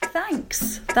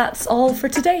Thanks, that's all for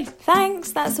today.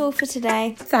 Thanks, that's all for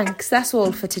today. Thanks, that's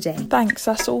all for today. Thanks,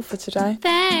 that's all for today.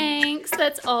 Thanks,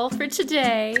 that's all for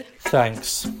today.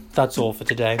 Thanks, that's all for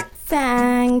today.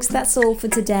 Thanks, that's all for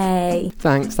today.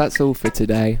 Thanks, that's all for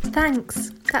today.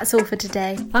 Thanks, that's all for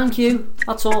today. Thank you,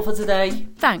 that's all for today.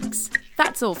 Thanks,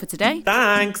 that's all for today.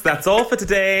 Thanks, that's all for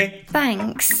today.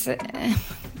 Thanks,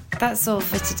 that's all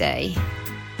for today.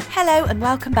 Hello and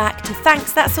welcome back to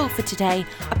Thanks, That's All for Today,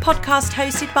 a podcast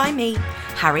hosted by me,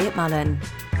 Harriet Mullen.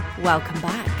 Welcome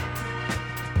back.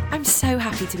 I'm so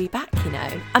happy to be back, you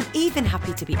know. I'm even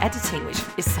happy to be editing, which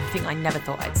is something I never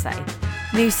thought I'd say.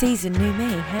 New season, new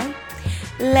me, hey?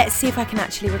 Let's see if I can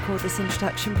actually record this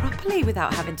introduction properly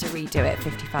without having to redo it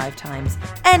 55 times.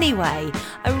 Anyway,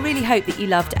 I really hope that you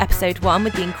loved episode 1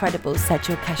 with the incredible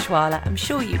Sejal Keshwala. I'm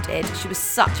sure you did. She was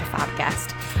such a fab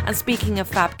guest. And speaking of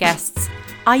fab guests,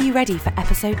 are you ready for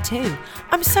episode 2?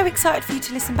 I'm so excited for you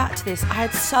to listen back to this. I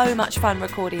had so much fun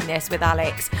recording this with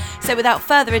Alex. So without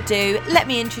further ado, let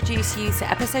me introduce you to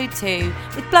episode 2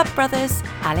 with Blood Brothers,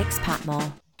 Alex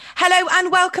Patmore. Hello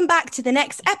and welcome back to the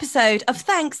next episode of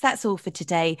Thanks, That's All for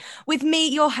Today with me,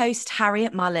 your host,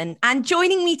 Harriet Mullen. And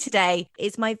joining me today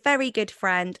is my very good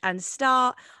friend and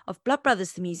star of Blood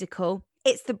Brothers the musical.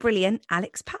 It's the brilliant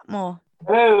Alex Patmore.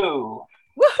 Woo!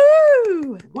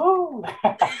 Woohoo! Woo!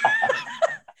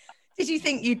 Did you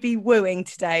think you'd be wooing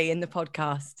today in the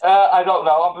podcast? I don't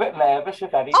know. I'm a bit nervous,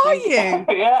 if anything. Are you?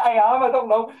 Yeah, I am. I don't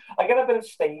know. I get a bit of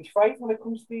stage fright when it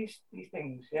comes to these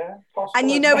things, yeah. Possible,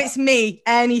 And you know it's me,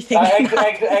 anything.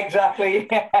 Exactly.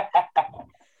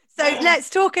 So let's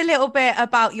talk a little bit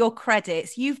about your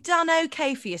credits. You've done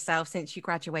okay for yourself since you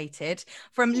graduated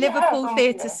from Liverpool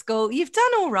Theatre School. You've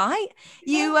done all right.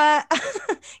 Yeah.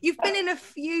 You've been in a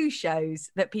few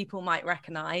shows that people might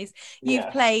recognise.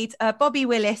 You've played Bobby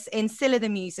Willis in Cilla the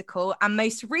musical, and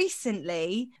most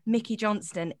recently Mickey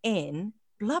Johnstone in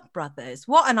Blood Brothers.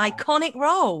 What an iconic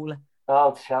role!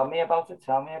 Oh, tell me about it.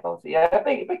 Yeah, a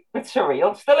bit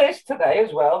surreal. Still is today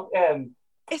as well.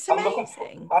 It's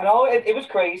amazing. I know, it was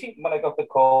crazy when I got the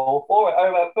call for it. I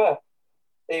remember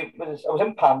I was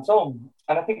in Pantom,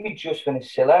 and I think we just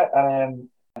finished Cilla, and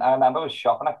I remember I was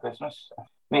shopping at Christmas.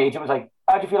 My agent was like,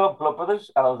 "How do you feel about Blood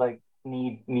Brothers?" And I was like,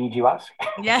 "Need you ask?"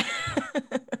 Yeah.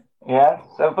 Yeah.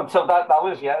 So that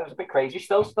was, it was a bit crazy.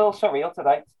 Still surreal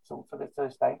today, to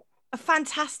this day.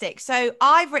 Fantastic. So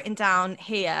I've written down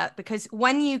here, because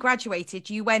when you graduated,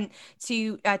 you went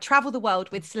to travel the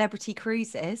world with Celebrity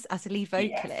Cruises as a lead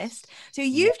vocalist. Yes. So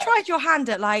you've tried your hand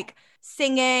at like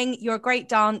singing. You're a great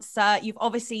dancer. You've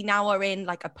obviously now are in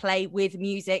like a play with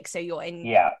music. So you're in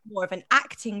more of an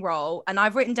acting role. And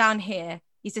I've written down here,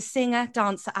 he's a singer,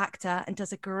 dancer, actor, and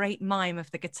does a great mime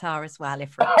of the guitar as well.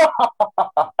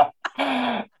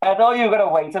 I thought you were going to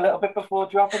wait a little bit before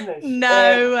dropping this.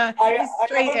 No, I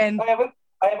in. I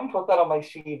haven't put that on my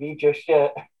CV just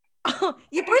yet. Oh,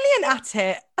 you're brilliant at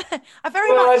it. I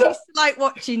very much used to like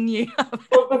watching you.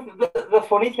 Well, the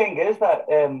funny thing is that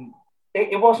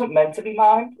it wasn't meant to be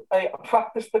mine. I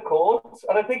practiced the chords,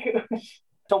 and I think it was...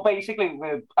 So basically,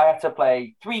 I had to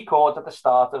play 3 chords at the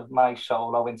start of my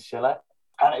solo in Cilla,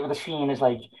 and the scene is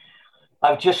like,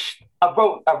 I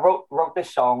wrote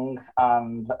this song,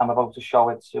 and I'm about to show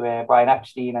it to Brian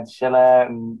Epstein and Cilla,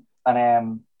 and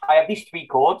I have these 3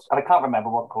 chords, and I can't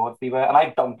remember what chords they were, and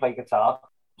I don't play guitar.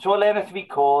 So I learned the 3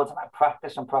 chords, and I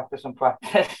practice.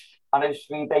 And it was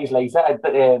 3 days later, I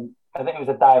think it was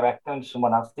a director and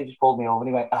someone else, they just pulled me over and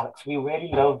he went, "Alex, we really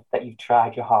love that you've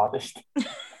tried your hardest.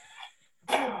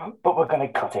 But we're going to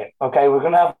cut it, okay? We're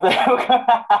going to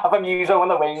have a muso on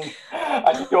the wing,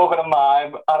 and you're going to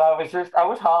mime." And I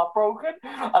was heartbroken.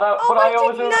 And I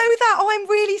didn't know that. Oh, I'm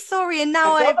really sorry. And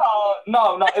now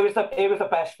No, it was the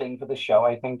best thing for the show,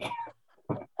 I think.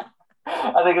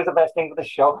 I think it was the best thing for the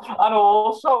show. And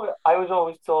also, I was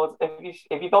always told,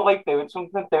 if you don't like doing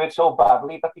something, do it so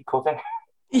badly that you cut it.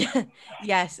 Yeah,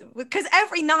 yes, because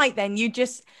every night then you'd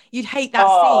hate that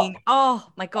scene.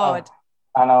 Oh my God.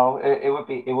 I know, it would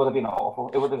have been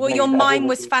awful. Well, your mime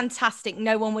was fantastic.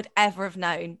 No one would ever have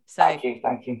known. So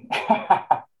thank you.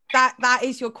 that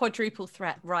is your quadruple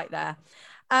threat right there.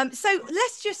 So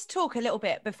let's just talk a little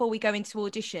bit before we go into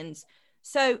auditions.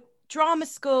 So drama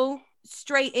school,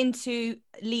 straight into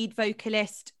lead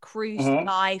vocalist, cruise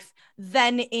life,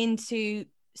 then into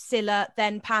Cilla,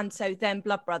 then Panto, then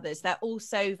Blood Brothers. They're all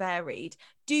so varied.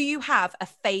 Do you have a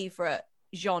favourite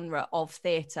genre of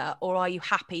theatre, or are you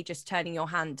happy just turning your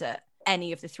hand at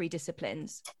any of the 3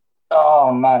 disciplines?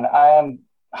 Oh man, I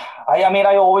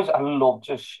love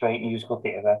just straight musical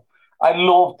theatre. I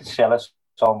loved Cilla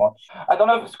so much. I don't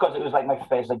know if it's because it was like my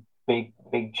first like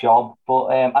big job, but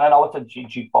and I know it's a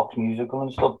jukebox musical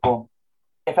and stuff, but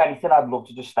if anything, I'd love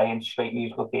to just stay in straight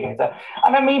musical theatre.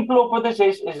 And I mean, Blood Brothers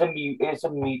is a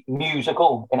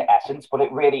musical in essence, but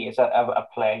it really is a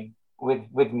play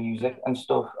with music and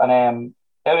stuff. And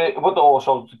it would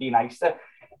also be nice to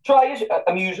try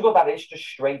a musical that is just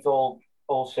straight all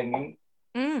singing.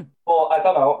 But I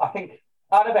don't know. I think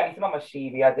out of anything on my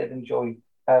CV, I did enjoyed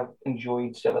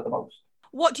Cilla the most.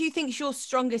 What do you think is your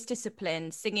strongest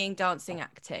discipline? Singing, dancing,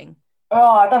 acting?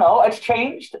 Oh, I don't know. It's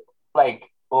changed like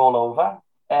all over.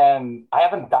 I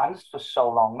haven't danced for so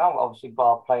long now, obviously,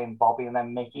 while playing Bobby and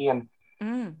then Mickey, and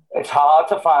it's hard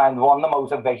to find the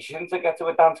motivation to get to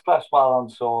a dance class while on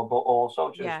tour, but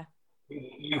also just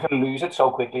you can lose it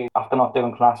so quickly after not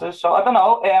doing classes. So I don't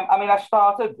know. I mean, I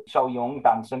started so young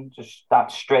dancing, just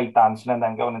that straight dancing, and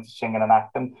then going into singing and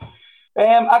acting.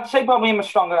 I'd say probably I'm a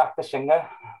stronger actor singer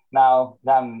now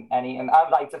than any, and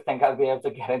I'd like to think I'd be able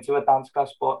to get into a dance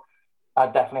class, but I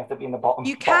definitely have to be in the bottom.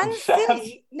 You can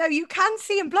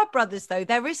see in Blood Brothers though,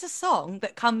 there is a song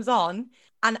that comes on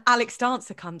and Alex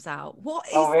Dancer comes out. What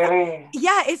is really?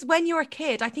 Yeah, it's when you're a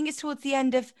kid. I think it's towards the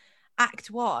end of Act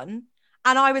 1.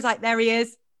 And I was like, there he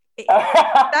is.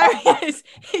 There he is.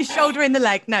 His shoulder in the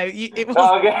leg. No, it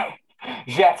wasn't. Okay.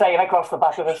 Jetting across the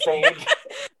back of the stage.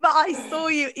 But I saw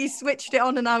you switched it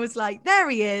on and I was like, there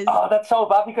he is. Oh, that's so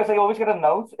bad because I always get a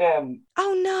note.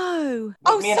 Oh no.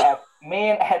 Me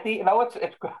and Eddie,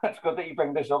 it's good that you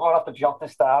bring this up. I'll have to jot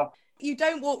this down. You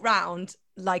don't walk round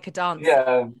like a dancer.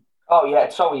 Yeah. Oh yeah,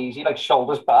 it's so easy, like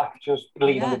shoulders back, just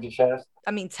leaning with your chest.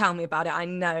 I mean, tell me about it. I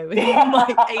know. In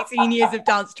my 18 years of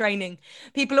dance training,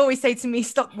 people always say to me,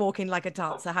 stop walking like a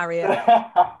dancer, Harriet.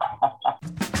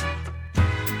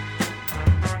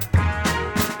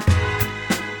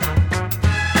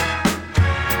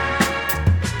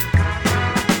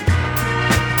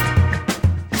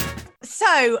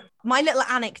 So, my little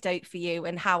anecdote for you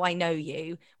and how I know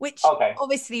you, which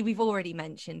obviously we've already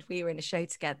mentioned. We were in a show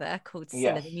together called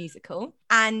Cilla the Musical.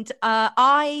 And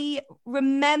I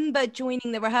remember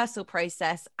joining the rehearsal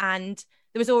process, and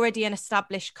there was already an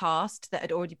established cast that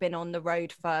had already been on the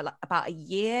road for like about a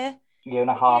year. Year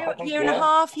and a half, I think. Year and a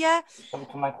half, yeah.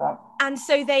 Something like that. And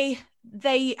so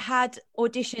they had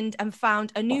auditioned and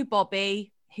found a new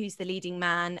Bobby, who's the leading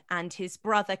man, and his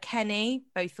brother Kenny,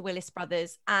 both the Willis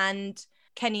brothers, and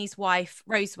Kenny's wife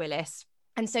Rose Willis.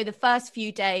 And so the first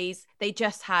few days they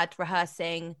just had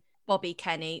rehearsing Bobby,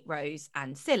 Kenny, Rose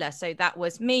and Cilla. So that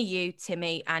was me, you,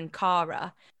 Timmy and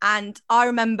Cara. And I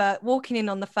remember walking in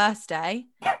on the first day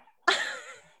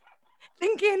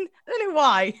thinking, I don't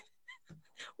know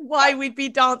why we'd be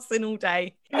dancing all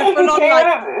day.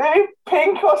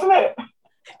 Pink, wasn't it?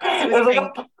 It was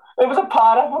pink. It was a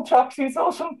pineapple tracksuit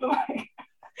or something like.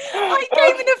 I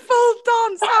came in a full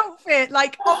dance outfit,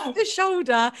 like off the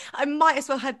shoulder. I might as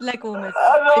well have leg warmers.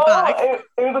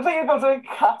 It was like you got to a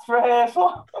cat's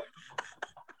rehearsal.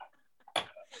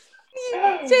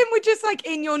 Tim were just like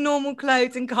in your normal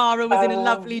clothes and Cara was in a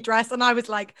lovely dress. And I was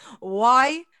like,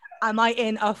 why am I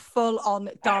in a full-on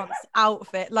dance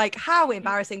outfit? Like, how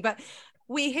embarrassing. But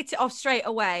we hit it off straight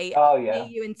away. Oh, yeah.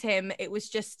 Me, you and Tim, it was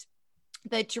just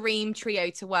the dream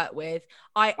trio to work with.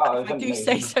 I do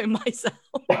say so myself.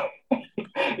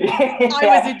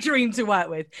 I was a dream to work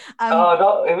with. It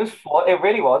was fun. It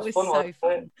really was. It was so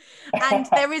fun. And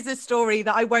there is a story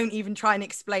that I won't even try and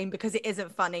explain because it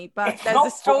isn't funny, but there's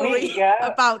a story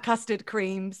about custard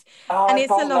creams. And it's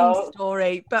a long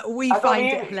story, but we find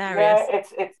it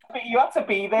hilarious. You had to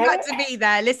be there. You had to be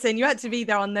there. Listen, you had to be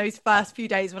there on those first few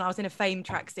days when I was in a Fame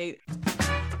tracksuit.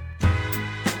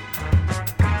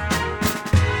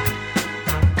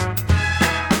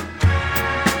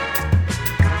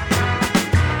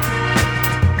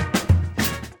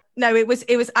 No, it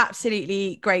was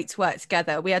absolutely great to work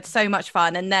together. We had so much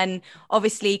fun. And then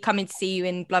obviously coming to see you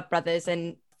in Blood Brothers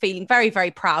and feeling very,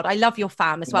 very proud. I love your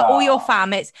fam as well. All your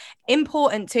fam. It's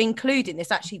important to include in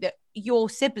this actually that your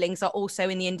siblings are also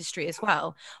in the industry as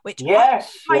well, which I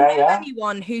know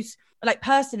anyone who's like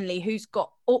personally who's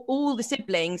got all the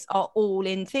siblings are all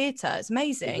in theatre. It's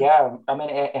amazing. Yeah, I mean,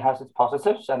 it has its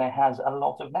positives and it has a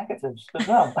lot of negatives as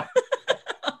well.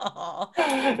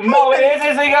 No, it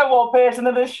is. You got one person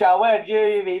in the shower.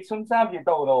 You mean sometimes you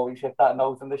don't always hit that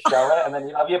note in the shower, and then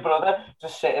you have your brother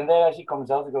just sitting there as he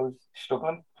comes out and goes,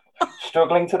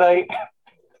 struggling today.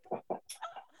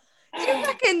 Do you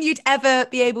reckon you'd ever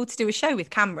be able to do a show with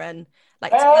Cameron,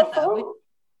 like together?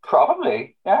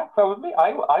 Probably, yeah, probably.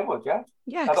 I would, yeah.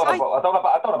 Yeah, I don't know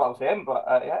about him, but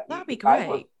yeah, that'd be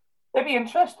great. It'd be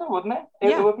interesting, wouldn't it?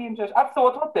 It would be interesting. I've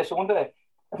thought about this. I wonder.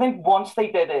 I think once they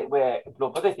did it where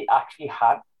Blood Brothers, they actually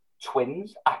had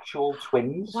actual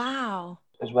twins. Wow.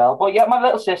 As well. But yeah, my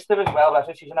little sister as well,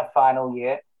 she's in her final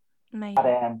year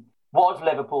Amazing. was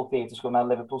Liverpool Theatre School and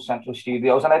Liverpool Central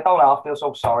Studios, and I don't know, I feel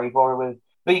so sorry for her with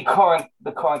the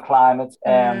current climate.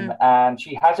 And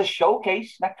she has a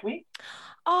showcase next week.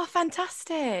 Oh,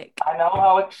 fantastic. I know,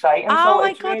 how exciting. Oh, so my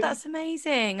it's God, really, that's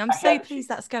amazing. I'm so pleased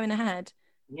that's going ahead.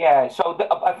 Yeah, so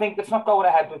I think it's not going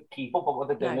ahead with people, but what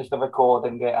they're doing is they're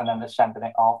recording it and then they're sending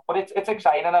it off. But it's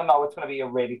exciting. I know it's going to be a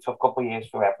really tough couple of years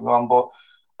for everyone, but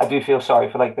I do feel sorry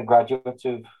for like the graduates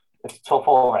who it's tough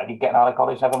already getting out of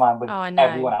college, never mind with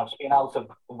everyone else being out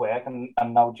of work and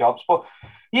no jobs. But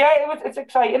yeah, it's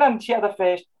exciting, and she had the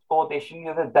first audition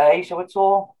the other day, so it's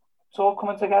all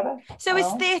coming together. So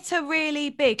is theatre really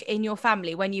big in your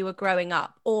family when you were growing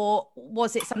up, or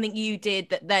was it something you did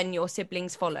that then your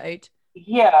siblings followed?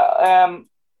 Yeah,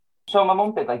 so my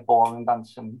mum did like ballroom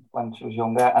dancing when she was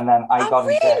younger, and then I got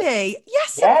really? into...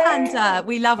 Yes, Amanda.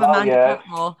 We love Amanda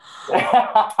Patmore.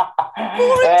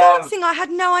 Ballroom dancing, I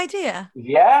had no idea.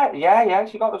 Yeah.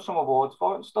 She got some awards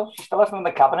for it and stuff. She still has them in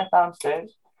the cabinet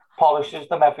downstairs. Polishes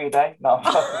them every day. No,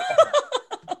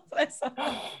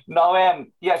 no.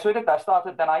 Yeah. So we did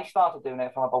that. Then I started doing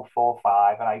it from about 4 or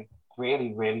 5, and I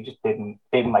really, really just didn't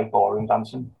like ballroom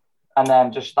dancing. And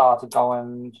then just started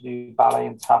going to do ballet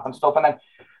and tap and stuff. And then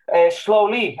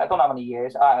slowly, I don't know how many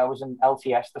years, I was in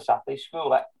LTS, the Saturday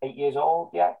school, at 8 years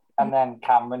old, yeah. And then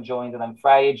Cameron joined, and then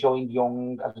Freya joined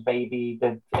young as a baby,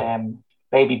 did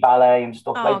baby ballet and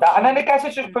stuff like that. And then I guess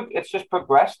it's just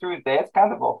progressed through there. It's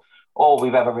kind of all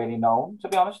we've ever really known, to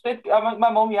be honest.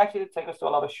 My mum actually did take us to a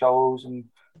lot of shows and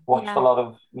watched a lot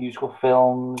of musical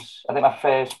films. I think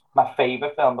my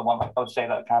favourite film, the one I would say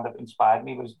that kind of inspired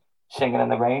me, was Singing in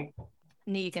the Rain.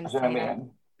 Knew you can say that.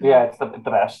 Yeah, it's the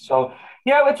best. So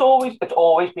yeah, it's always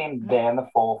been there in the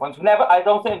forefront. I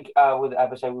don't think I would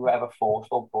ever say we were ever forced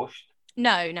or pushed.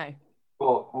 No.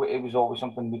 But it was always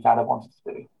something we kind of wanted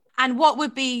to do. And what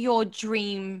would be your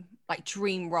dream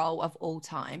role of all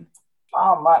time?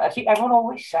 Oh man, I see everyone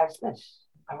always says this.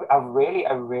 I really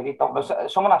don't know.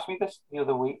 Someone asked me this the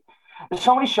other week. There's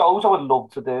so many shows I would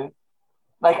love to do.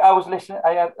 Like I listened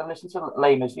to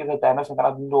Les Mis the other day, and I was thinking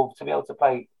I'd love to be able to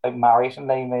play like Marius and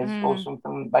Les Mis or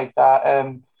something like that.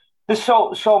 There's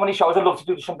so many shows I'd love to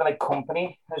do something like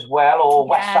Company as well, or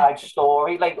West Side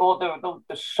Story. Like,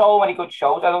 there's so many good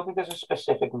shows. I don't think there's a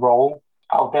specific role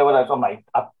out there where I'm like,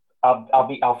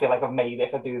 I'll feel like I've made it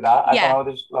if I do that. I don't know.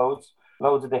 There's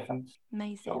loads of different.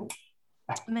 Amazing.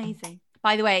 Amazing.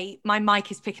 By the way, my mic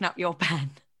is picking up your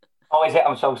pen. Oh, is it?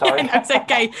 I'm so sorry. That's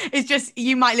okay. It's just,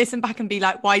 you might listen back and be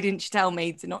like, why didn't you tell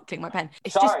me to not click my pen?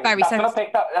 It's just very sensitive.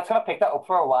 That's going to pick that up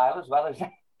for a while as well, isn't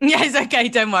it? Yeah, it's okay.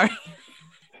 Don't worry.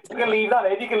 You can leave that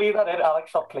in. Alex,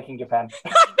 stop clicking your pen.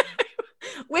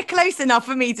 We're close enough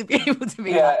for me to be able to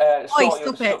be like,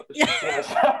 stop it.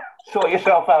 Yes. Sort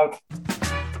yourself out.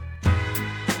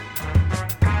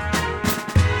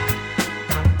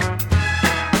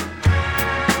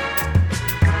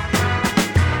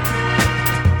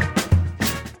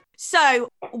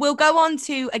 So we'll go on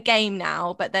to a game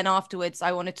now, but then afterwards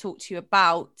I want to talk to you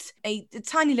about a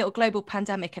tiny little global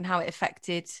pandemic and how it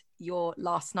affected your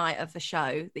last night of the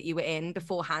show that you were in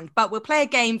beforehand. But we'll play a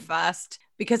game first,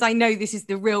 because I know this is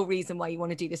the real reason why you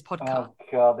want to do this podcast. Oh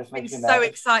God, this makes me nervous. So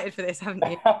excited for this, haven't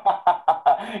you?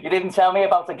 You didn't tell me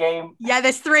about the game. Yeah,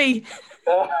 there's 3.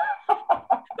 Not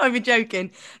even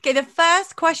joking. Okay, the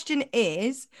first question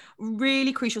is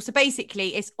really crucial. So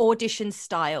basically it's audition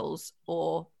styles,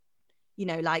 or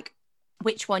like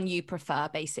which one you prefer,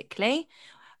 basically.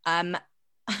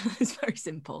 It's very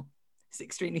simple. It's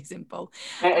extremely simple.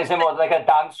 Is it more like a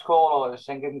dance call or a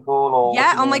singing call? Or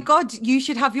yeah, oh my God, you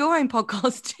should have your own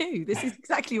podcast too. This is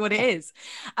exactly what it is.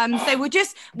 So we'll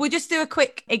just do a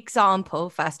quick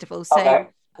example first of all. So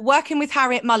working with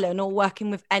Harriet Mullen or working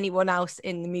with anyone else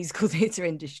in the musical theatre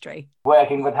industry?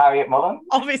 Working with Harriet Mullen.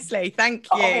 Obviously, thank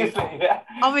you. Obviously, yeah.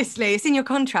 Obviously, it's in your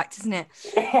contract, isn't it?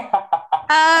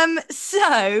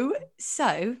 So,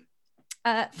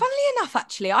 funnily enough,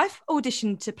 actually, I've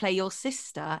auditioned to play your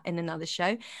sister in another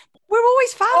show. We're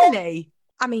always family.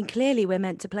 I mean, clearly we're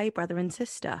meant to play brother and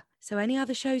sister. So any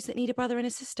other shows that need a brother and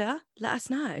a sister, let us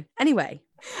know. Anyway,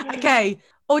 okay,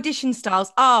 audition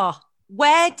styles are...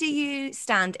 Where do you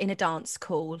stand in a dance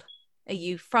call? Are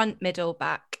you front, middle,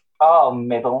 back? Oh,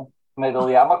 middle,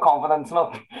 yeah. I'm not confident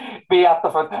enough to be at the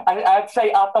front. I'd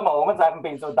say at the moment, I haven't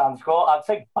been to a dance call. I'd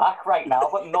say back right now,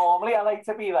 but normally I like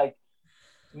to be like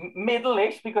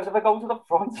middle-ish, because if I go to the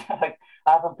front, I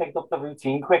haven't picked up the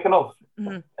routine quick enough.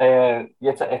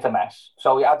 It's a mess.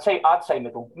 So yeah, I'd say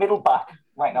middle back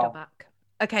right now. Middle back.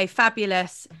 Okay,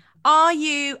 fabulous. Are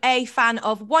you a fan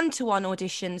of one-to-one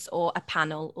auditions or a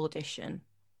panel audition?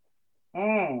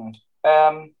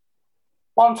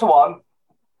 One-to-one,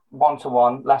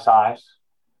 less eyes.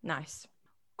 Nice.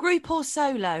 Group or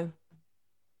solo?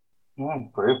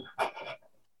 Group.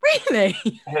 Really?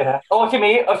 Yeah. Oh, what do you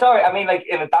mean? Oh, sorry. I mean, like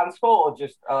in a dance floor or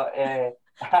just...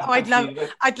 I'd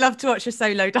love to watch a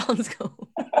solo dance call.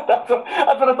 That's what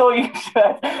I thought you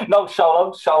said. No,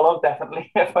 solo,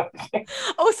 definitely.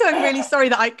 Also, I'm really sorry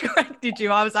that I corrected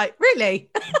you. I was like, really?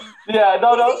 Yeah,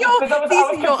 no. These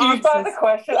are your confused by answers. the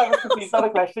question. I was confused by the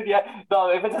question. Yeah,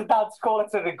 no. If it's a dance call,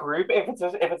 it's in a group. If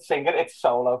it's singing, it's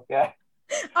solo. Yeah.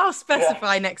 I'll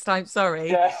specify next time.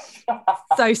 Sorry. Yeah.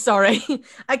 So sorry.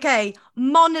 Okay,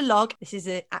 monologue. This is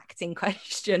an acting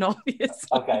question, obviously.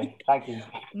 Okay, thank you.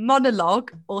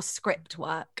 Monologue or script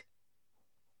work?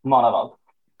 Monologue.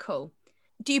 Cool.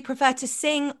 Do you prefer to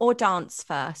sing or dance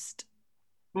first?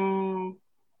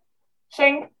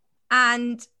 Sing.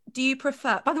 And do you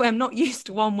prefer, by the way, I'm not used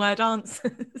to one-word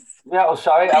answers. Yeah, oh,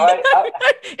 sorry.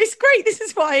 It's great. This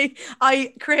is why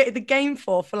I created the game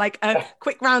for like a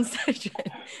quick round session.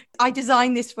 I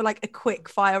designed this for like a quick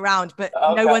fire round, but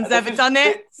no one's ever done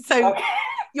it. So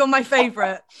you're my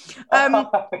favourite.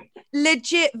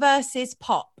 Legit versus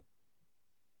pop.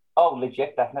 Oh,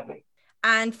 legit, definitely.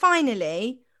 And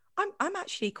finally, I'm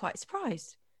actually quite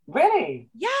surprised. Really?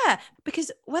 Yeah,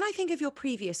 because when I think of your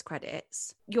previous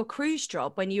credits, your cruise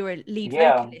job when you were a lead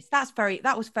vocalist,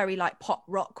 that was very like pop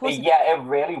rock, wasn't it? Yeah, it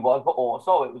really was, but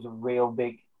also it was a real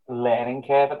big learning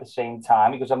curve at the same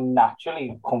time because I'm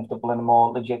naturally comfortable in a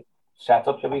more legit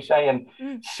setup, shall we say, and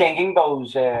singing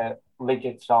those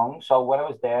legit songs. So when I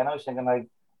was there and I was singing like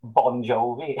Bon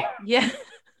Jovi, yeah,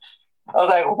 I was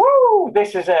like, "Woo!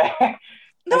 This is a."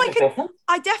 No,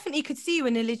 I definitely could see you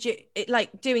in a legit,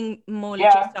 like doing more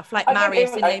legit stuff, like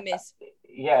Marius and Amos.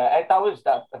 Yeah, that was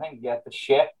that. I think the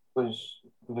ship was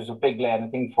a big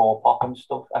learning thing for pop and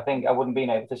stuff. I think I wouldn't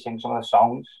been able to sing some of the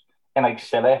songs in like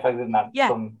Cilla if I didn't have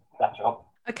done that job.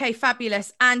 Okay,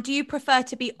 fabulous. And do you prefer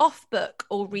to be off book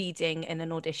or reading in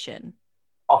an audition?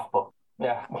 Off book,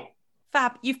 yeah.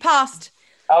 Fab, you've passed.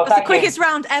 Oh, that's the quickest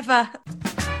round ever.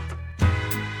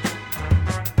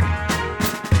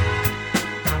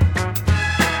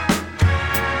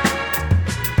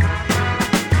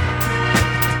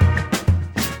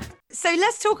 So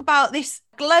let's talk about this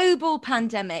global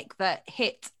pandemic that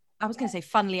hit, I was going to say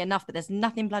funnily enough, but there's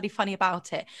nothing bloody funny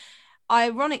about it.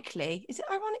 Ironically, is it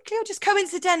ironically or just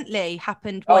coincidentally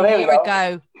happened 1 year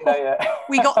ago? Yeah.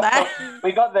 We got there.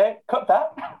 We got there. Cut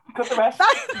that. Cut the rest.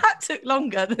 That took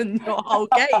longer than your whole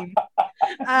game.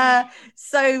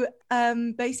 So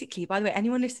basically, by the way,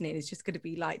 anyone listening is just going to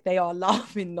be like, they are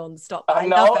laughing nonstop. I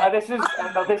know.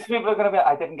 This people are going to be,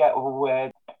 I didn't get a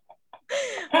word.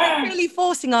 We're really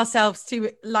forcing ourselves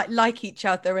to like each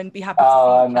other and be happy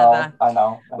to see each other. I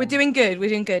know. We're doing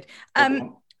good.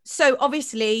 So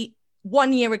obviously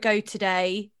 1 year ago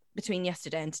today, between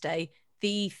yesterday and today,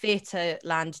 the theatre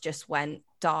land just went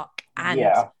dark. And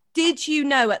did you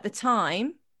know at the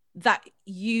time that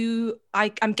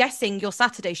I'm guessing your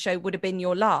Saturday show would have been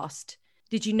your last?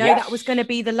 Did you know that was going to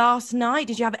be the last night?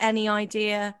 Did you have any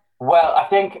idea? Well, I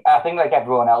think like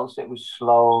everyone else, it was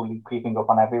slowly creeping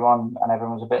up on everyone, and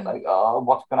everyone was a bit like, "Oh,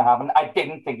 what's going to happen?" I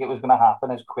didn't think it was going to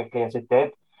happen as quickly as it did.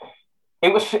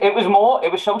 It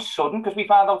was so sudden because we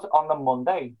found out on the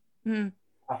Monday.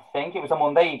 I think it was the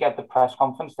Monday you get the press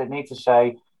conference. They need to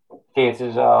say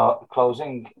theatres are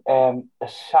closing. The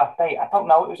Saturday, I don't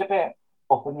know. It was a bit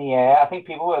up in the air. I think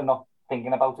people were not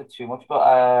thinking about it too much, but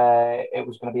it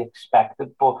was going to be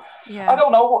expected. But I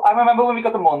don't know. I remember when we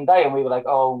got the Monday and we were like,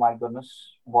 "Oh my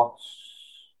goodness, what's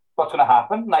going to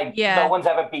happen?" Like no one's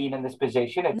ever been in this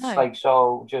position. It's like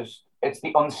it's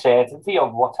the uncertainty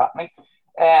of what's happening.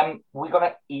 We got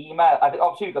an email.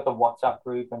 Obviously we got the WhatsApp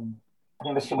group, and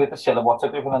I think with the Cilla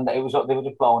WhatsApp group, and then they were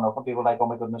just blowing up, and people were like, "Oh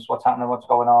my goodness, what's happening? What's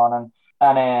going on?"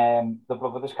 And the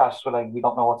Brothers cast were like, "We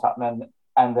don't know what's happening."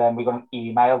 And then we got an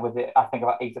email with it, I think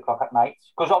about 8 o'clock at night.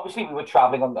 Because obviously we were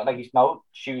travelling on, like,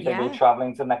 Tuesday, we were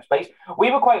travelling to the next place.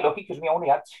 We were quite lucky because we only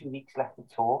had 2 weeks left to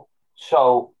tour.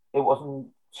 So it wasn't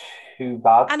too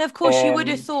bad. And of course, you would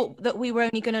have thought that we were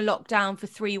only going to lock down for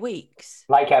 3 weeks.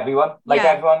 Like everyone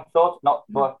thought, not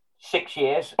for 6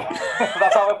 years.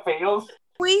 That's how it feels.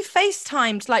 We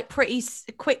FaceTimed like pretty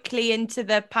quickly into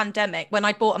the pandemic when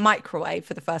I bought a microwave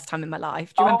for the first time in my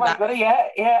life. Do you remember that? God,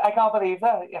 yeah, I can't believe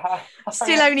that. Yeah.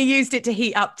 Still only used it to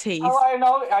heat up teas. Oh, I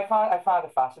know. I find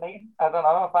it fascinating. I don't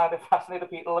know. I find it fascinating.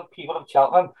 People of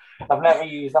Cheltenham have never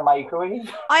used a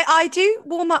microwave. I do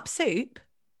warm up soup.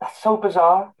 That's so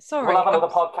bizarre. Sorry. We'll have another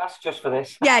podcast just for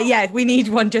this. Yeah, we need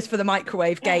one just for the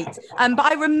microwave gate. But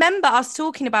I remember us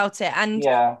talking about it, and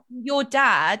your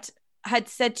dad had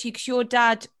said to you, because your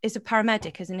dad is a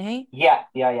paramedic, isn't he? Yeah.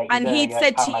 And he'd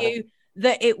said to you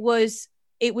that it was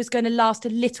it was going to last a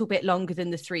little bit longer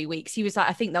than the 3 weeks. He was like,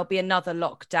 I think there'll be another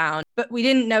lockdown, but we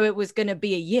didn't know it was going to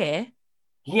be a year.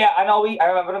 Yeah, I know. I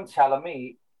remember him telling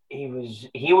me he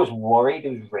was worried. He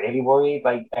was really worried,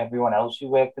 like everyone else who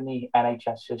worked in the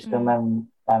NHS system, and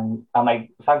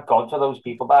like thank God for those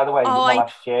people. By the way,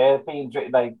 last year being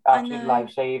like absolute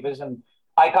lifesavers, and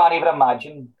I can't even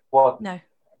imagine what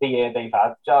the year they've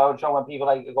had. So when people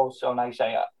like go so nice,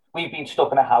 say we've been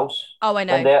stuck in a house. Oh, I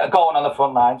know. And they're going on the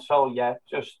front line. So yeah,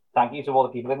 just thank you to all the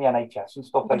people in the NHS and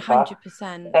stuff like that.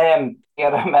 100%. Yeah,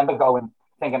 I remember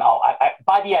thinking, I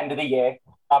by the end of the year,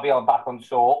 I'll be back on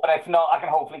tour. But if not, I can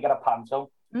hopefully get a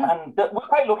panto. And we're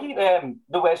quite lucky. There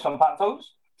were some pantos.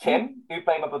 Tim, who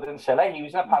played my brother in Cilla, he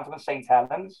was in a panto in St.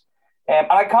 Helens. And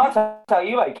I can't tell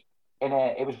you, like,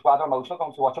 it was rather emotional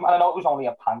going to watch him. And I know it was only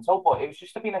a panto, but it was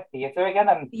just to be in a theatre again.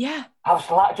 And I was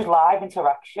just live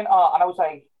interaction. And I was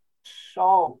like,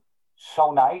 so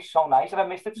nice. And I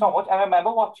missed it so much. I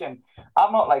remember watching,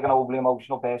 I'm not like an overly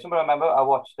emotional person, but I remember I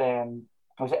watched,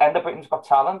 was it End of Britain's Got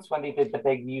Talent when they did the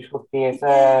big musical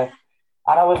theatre?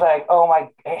 And I was like, oh my,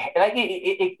 like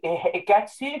it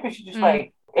gets to you because you're just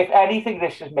like, if anything,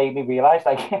 this has made me realise,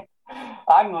 like,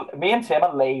 me and Tim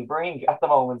are labouring at the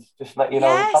moment, just let you know.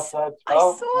 Yes, I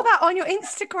saw that on your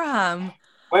Instagram.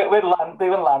 We're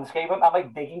doing landscaping. I'm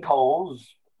like digging holes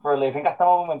for a living at the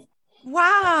moment.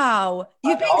 Wow,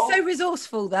 you've been so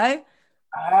resourceful though.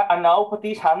 I know, but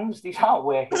these aren't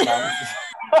working hands.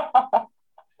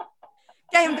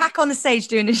 Getting back on the stage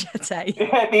doing a jeté.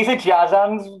 Yeah, these are jazz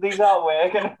hands. These aren't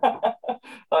working.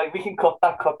 Like, we can cut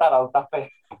that out, that bit.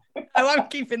 Oh, I'm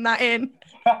keeping that in.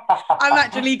 I'm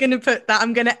actually going to put that.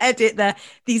 I'm going to edit there.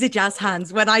 These are jazz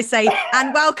hands. When I say,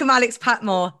 and welcome Alex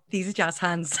Patmore, these are jazz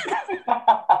hands.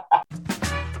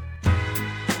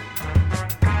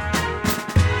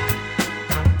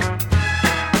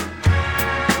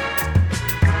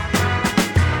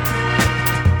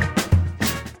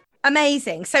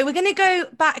 Amazing. So we're going to go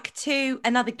back to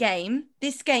another game.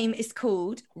 This game is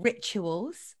called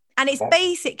Rituals. And it's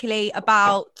basically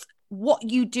about what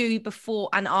you do before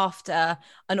and after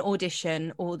an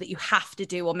audition, or that you have to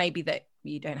do, or maybe that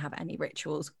you don't have any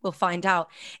rituals. We'll find out.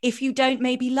 If you don't,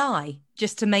 maybe lie,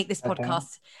 just to make this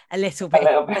podcast a little bit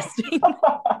interesting.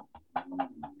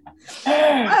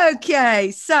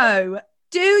 Okay, so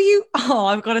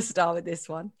I've got to start with this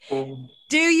one.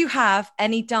 Do you have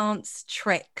any dance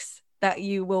tricks that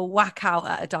you will whack out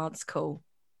at a dance call?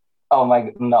 Oh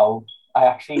my, no, I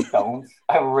actually don't.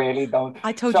 I really don't.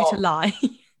 I told you to lie.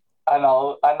 I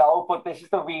know, but this is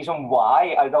the reason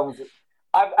why I don't.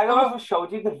 I don't know if I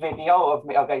showed you the video of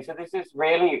me. Okay, so this is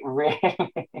really, really.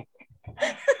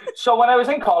 So when I was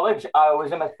in college, I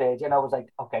was in my third year, and I was like,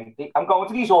 okay, I'm going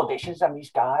to these auditions, and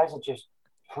these guys are just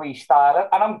freestyling,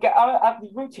 and the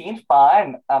routine's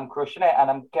fine. I'm crushing it, and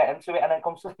I'm getting to it, and then it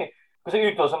comes to because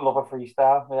who doesn't love a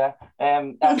freestyle? Yeah,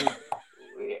 and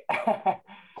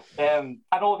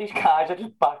all these guys are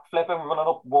just backflipping, running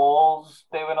up walls,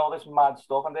 doing all this mad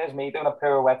stuff, and there's me doing a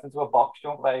pirouette into a box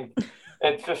jump. Like,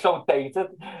 it's just so dated.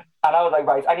 And I was like,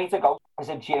 right, I need to go. There's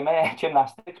a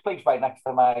gymnastics place right next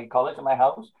to my college and my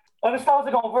house. And I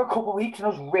started going for a couple of weeks, and I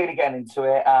was really getting into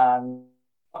it. And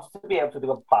I wanted to be able to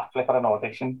do a backflip at an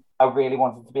audition. I really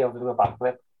wanted to be able to do a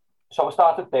backflip. So I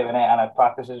started doing it, and I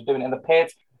practiced. I was doing it in the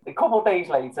pit. A couple of days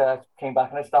later, I came back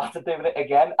and I started doing it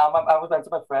again. I was out to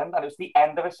my friend, and it was the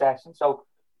end of a session. So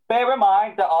bear in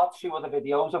mind, there are 2 other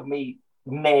videos of me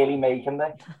nearly making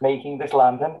this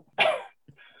landing.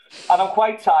 And I'm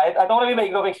quite tired. I don't really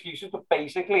make no excuses, but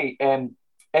basically,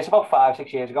 it's about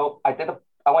 5-6 years ago. I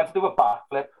went to do a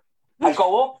backflip. I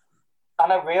go up,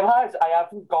 and I realise I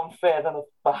haven't gone far enough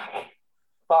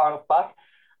back,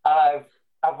 and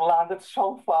I've landed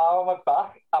so far on my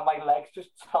back, and my legs just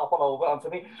topple over onto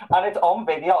me. And it's on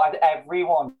video, and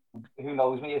everyone who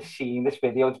knows me has seen this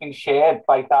video. It's been shared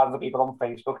by thousands of people on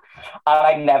Facebook. And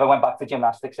I never went back to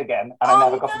gymnastics again. And I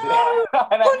never got to do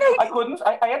it. I couldn't.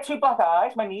 I had 2 black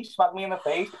eyes. My niece smacked me in the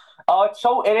face. Oh,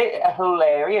 it is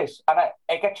hilarious. And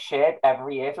it gets shared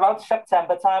every year. It's around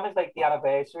September time is like the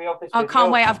anniversary of this video. I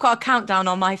can't wait. I've got a countdown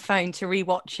on my phone to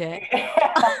rewatch it.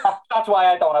 That's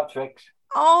why I don't have tricks.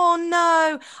 Oh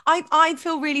no, I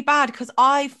feel really bad because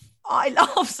I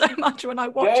laugh so much when I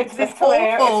watch it. It's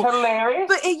hilarious.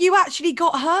 But you actually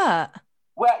got hurt.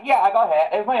 Well, yeah, I got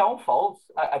hurt. It was my own fault.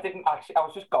 I didn't actually. I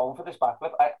was just going for this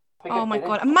backflip. Oh my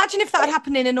God! Imagine if that had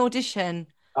happened in an audition.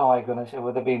 Oh my goodness, it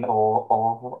would have been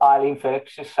awful. Eileen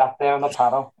Phillips just sat there on the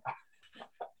panel.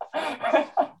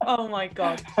 Oh my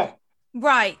God.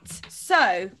 Right.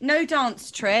 So no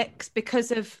dance tricks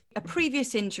because of a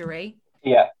previous injury.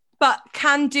 Yeah. but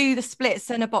can do the splits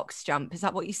and a box jump. Is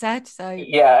that what you said? So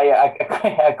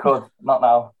I could. Not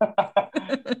now.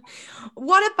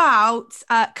 What about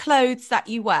clothes that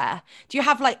you wear? Do you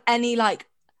have like any like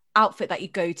outfit that you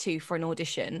go to for an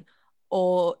audition,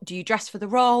 or do you dress for the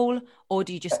role, or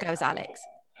do you just go as Alex?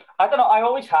 I don't know. I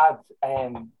always had.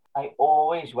 I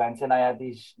always went and I had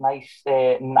these nice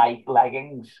Nike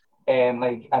leggings. And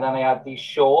then I had these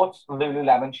shorts,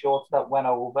 Lululemon shorts that went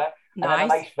over. Nice. And then a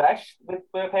nice vest with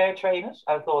a pair of trainers.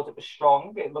 I thought it was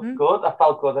strong. It looked good. I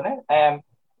felt good in it.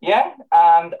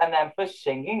 And then for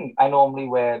singing, I normally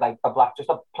wear like just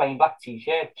a plain black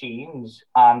t-shirt, jeans,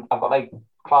 and I've got like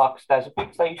Clark's desert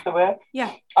boots I used to wear.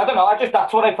 Yeah. I don't know.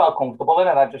 That's what I felt comfortable in,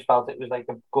 and I just felt it was like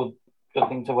a good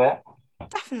thing to wear.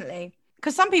 Definitely.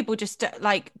 Because some people just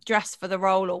like dress for the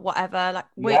role or whatever.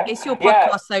 Like, it's your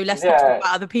podcast, so let's not talk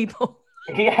about other people.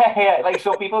 Yeah. Like,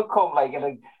 so people come like in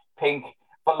a pink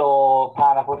velour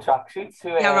pineapple tracksuits.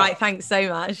 Yeah, right. Thanks so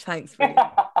much. Thanks.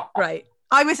 Right.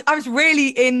 I was really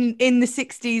in the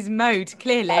 60s mode,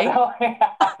 clearly. I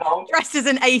know. Dressed as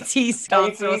an 80s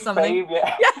starter or something. Babe,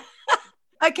 yeah.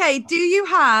 Okay, do you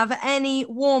have any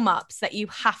warm-ups that you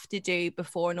have to do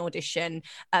before an audition,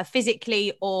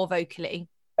 physically or vocally?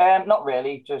 Not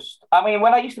really.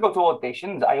 When I used to go to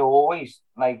auditions, I always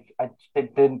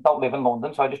don't live in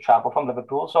London, so I just travel from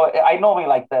Liverpool. So I normally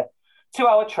like the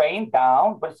 2-hour train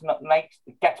down, but it's not like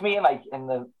it gets me in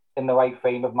the right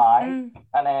frame of mind.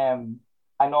 And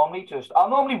I'll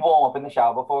normally warm up in the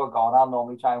shower before I go, and I'll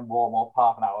normally try and warm up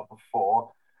half an hour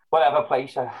before whatever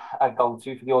place I go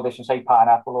to for the audition, say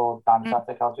Pineapple or Dance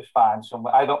Attic. I'll just find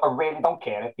somewhere. I really don't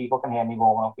care if people can hear me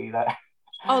warming up either.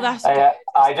 Oh, that's good.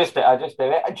 I just do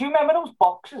it. Do you remember those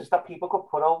boxes that people could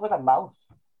put over their mouth?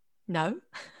 No. Do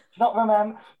you not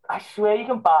remember? I swear you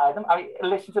can buy them.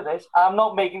 Listen to this. I'm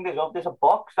not making this up. There's a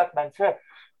box that's meant to.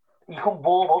 You can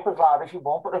warm up as loud as you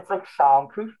want, but it's like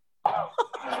soundproof.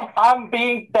 I'm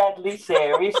being deadly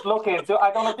serious. Look into it.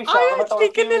 I don't know if they sell them. I'm actually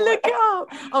going to look it up.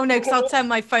 Oh no, because I'll turn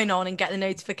my phone on and get the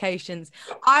notifications.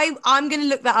 I'm going to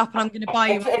look that up and I'm going to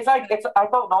buy you. I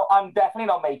don't know. I'm definitely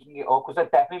not making it up because I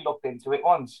definitely looked into it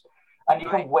once. And you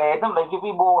can wear them, like you'll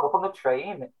be worn up on the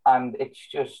train, and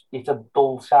it's a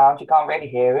dull sound. You can't really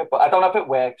hear it, but I don't know if it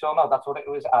works or not. That's what it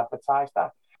was advertised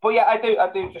at. But yeah, I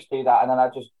do just do that, and then I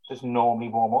just normally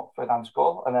warm up for a dance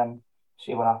call, and then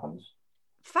see what happens.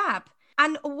 Fab.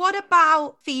 And what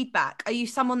about feedback? Are you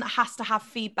someone that has to have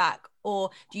feedback, or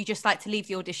do you just like to leave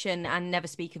the audition and never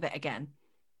speak of it again?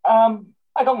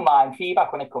 I don't mind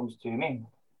feedback when it comes to me.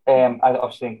 I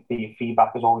obviously think the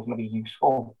feedback is always going to be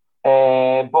useful.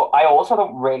 But I also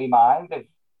don't really mind. It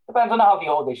depends on how the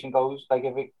audition goes. Like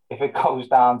if it goes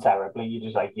down terribly, you're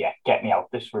just like, yeah, get me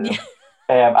out this room.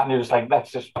 And you're just like,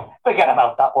 let's just forget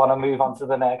about that one and move on to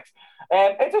the next.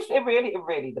 It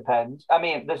really depends. I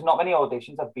mean, there's not many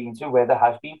auditions I've been to where there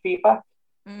has been feedback.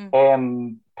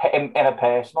 In a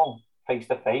personal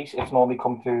face-to-face, it's normally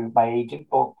come through my agent.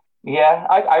 But yeah,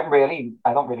 I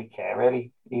don't really care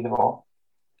really either or.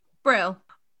 Brill.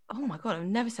 Oh my God, I've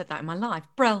never said that in my life.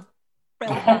 Brill.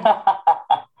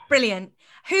 Brilliant.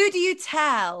 Who do you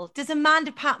tell? Does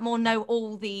Amanda Patmore know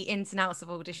all the ins and outs of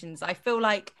auditions? I feel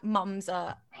like mums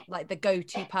are like the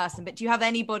go-to person, but do you have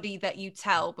anybody that you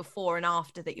tell before and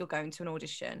after that you're going to an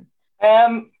audition?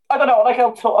 I don't know. Like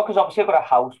I'll talk, because obviously I've got a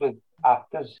house with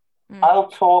actors. I'll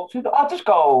talk to them. I'll just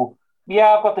go, yeah,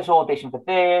 I've got this audition for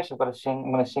this. I've got to sing.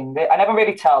 I'm going to sing this. I never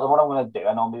really tell them what I'm going to do.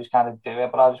 I normally just kind of do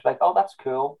it, but I'll just be like, oh, that's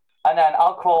cool. And then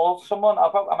I'll call someone.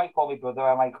 I might call my brother.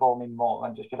 I might call my mum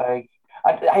and just be like,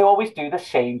 I always do the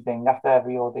same thing after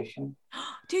every audition.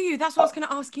 Do you? That's what I was going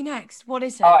to ask you next. What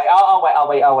is it? All right, I'll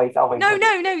wait.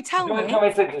 No, tell me. Can we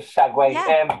just segue?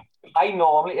 Yeah. I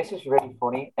normally, this is really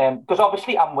funny, because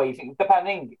obviously I'm waiting,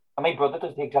 depending, and my brother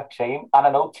does the exact same, and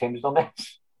I know Tim's done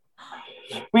this.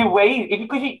 We wait,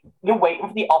 because you're waiting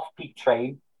for the off-peak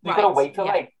train. You've got to wait till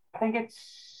I think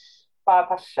it's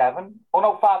 5:07. Oh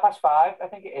no, 5:05, I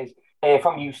think it is,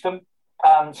 from Euston.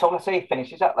 So let's say it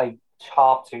finishes at like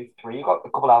 2:30, 3. You've got a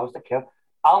couple hours to kill.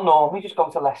 I'll normally just go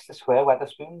to Leicester Square,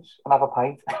 Wetherspoons, and have a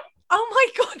pint. Oh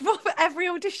my God, what, for every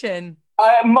audition?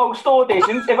 Most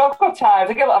auditions. If I've got time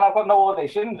to kill and I've got no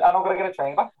auditions and I'm going to get a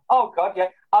train back, oh God, yeah.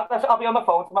 I'll be on the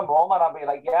phone to my mum and I'll be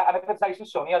like, yeah. And if it's nice and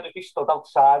sunny, I'll just be stood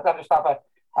outside. I'll just have a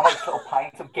nice little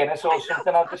pint of Guinness or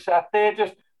something. I'll just sit there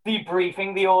just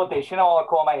debriefing the audition, or I'll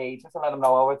call my agent and let them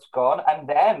know how it's gone. And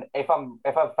then if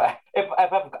I've had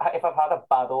a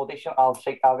bad audition, I'll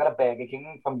get a Burger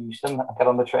King from Euston and get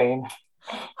on the train.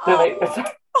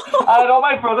 I know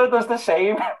my brother does the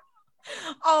same.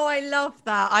 Oh, I love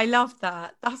that. I love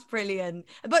that. That's brilliant.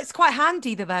 But it's quite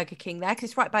handy, the Burger King there, because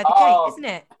it's right by the gate, isn't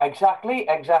it? Exactly.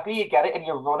 You get it, and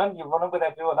you're running with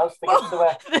everyone else to get to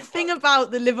Well, the thing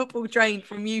about the Liverpool train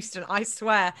from Euston, I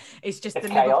swear, is just It's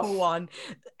the chaos. Liverpool one.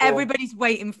 Everybody's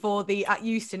waiting for at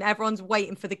Euston, everyone's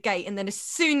waiting for the gate. And then as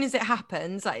soon as it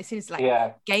happens, like as soon as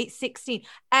gate 16,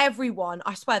 everyone,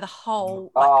 I swear, the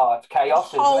whole it's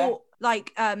chaos, isn't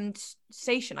it?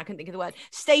 Station, I couldn't think of the word,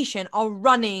 station are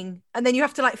running, and then you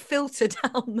have to filter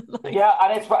down the line. Yeah,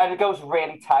 and it goes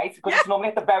really tight because it's normally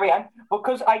at the very end.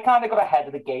 Because I kind of got ahead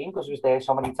of the game because I was there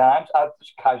so many times, I'd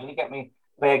just casually get me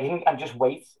Burger King and just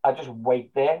wait. I'd just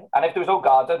wait there, and if there was no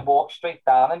guards, I'd walk straight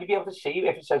down, and you'd be able to see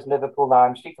if it says Liverpool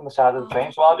Lime Street on the side of the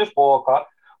train. So I'll just walk on.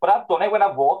 But I've done it when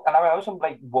I've walked, and I remember some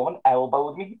woman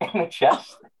elbowed me in the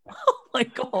chest. Oh my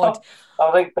God. I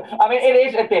was like, I mean, it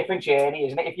is a different journey,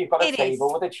 isn't it? If you've got a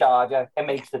table with a charger, it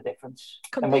makes the difference.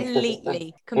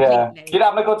 Completely. Yeah. You're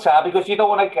having a good time because you don't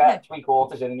want to get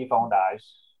 3/4 in and your phone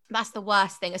dies. That's the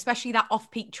worst thing, especially that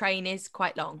off-peak train is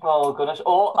quite long. Oh, goodness.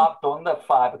 Or I've done the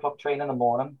 5 o'clock train in the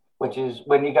morning, which is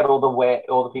when you get all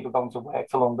the people going to work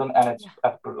to London, and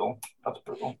that's brutal. That's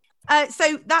brutal.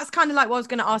 So that's kind of like what I was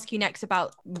going to ask you next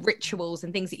about rituals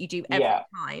and things that you do every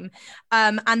time.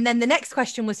 And then the next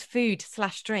question was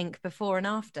food/drink before and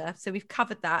after. So we've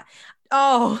covered that.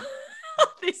 Oh,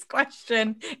 this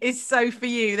question is so for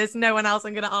you. There's no one else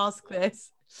I'm going to ask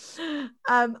this.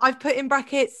 I've put in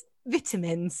brackets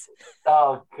vitamins.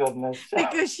 Oh, goodness.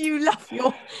 Because you love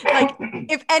your,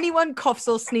 if anyone coughs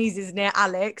or sneezes near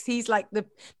Alex, he's like the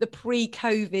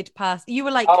pre-COVID person. You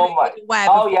were aware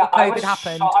before COVID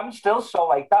happened. I'm still so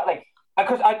like that.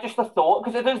 Because I just thought,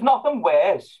 because there's nothing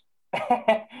worse.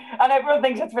 And everyone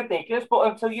thinks it's ridiculous, but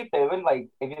until you're doing,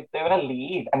 if you're doing a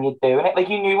lead and you're doing it,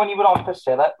 you knew when you were on for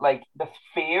Cilla, the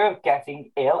fear of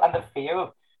getting ill and the fear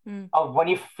of when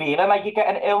you're feeling like you're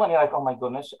getting ill and you're like, oh my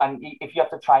goodness, and if you have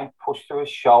to try and push through a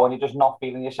show and you're just not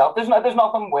feeling yourself, there's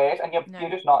nothing worse, and you're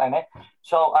just not in it.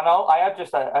 So I know I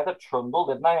had a trundle,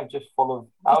 didn't I? Just full of,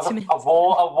 I was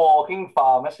a walking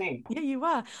pharmacy. Yeah, you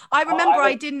were. I remember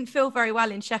I didn't feel very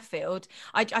well in Sheffield.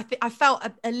 I felt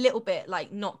a little bit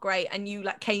not great, and you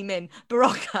came in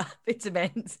Barocca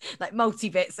vitamins,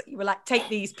 multivits. You were like, take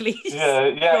these, please.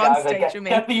 Yeah. On stage with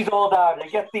me. Get these all down.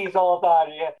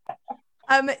 Yeah.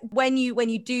 When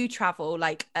you do travel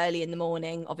early in the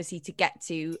morning, obviously to get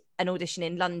to an audition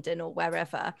in London or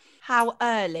wherever, how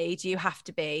early do you have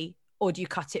to be, or do you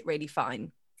cut it really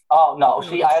fine? Oh no,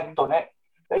 see, I haven't done it.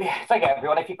 It's like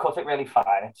everyone. If you cut it really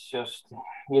fine, it's just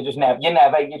you're just catching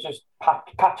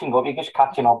up. You're just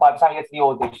catching up. By the time you get to the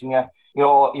audition, you're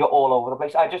all over the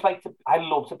place. I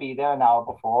love to be there an hour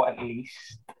before at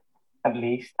least.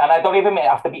 And I don't even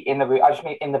have to be in the room. I just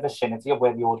mean in the vicinity of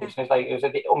where the audition is. It was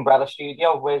at the Umbrella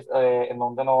Studio in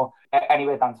London or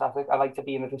anywhere fantastic. I like to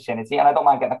be in the vicinity, and I don't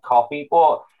mind getting a coffee.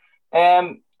 But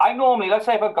I normally, let's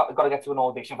say if I've got to get to an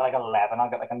audition for 11,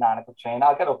 I'll get a 9 o'clock train.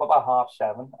 I'll get up about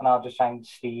 7:30, and I'll just try and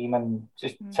steam and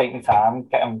just take my time,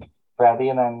 get them ready,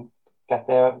 and then get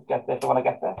there if I want to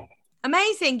get there.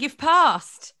 Amazing, you've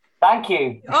passed. Thank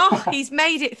you. Oh, he's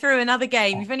made it through another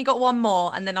game. You've only got one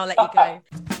more, and then I'll let you go.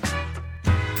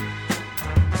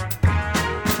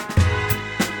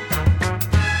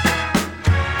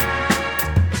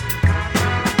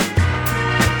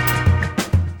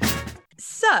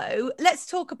 So let's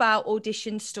talk about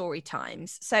audition story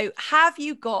times. So have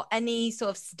you got any sort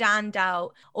of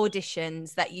standout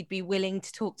auditions that you'd be willing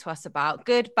to talk to us about,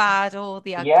 good, bad, or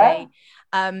the ugly,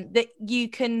 that you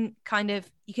can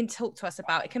talk to us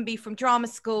about? It can be from drama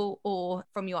school or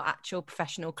from your actual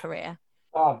professional career.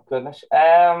 Oh, goodness.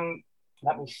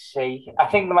 Let me see. I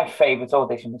think my favourite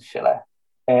audition was Cilla.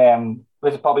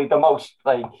 Was probably the most,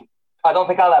 I don't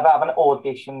think I'll ever have an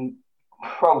audition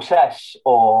process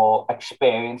or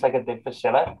experience like I did for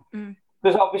Cilla,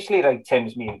 because obviously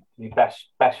Tim's my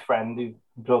best friend,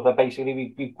 brother.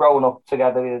 Basically we've grown up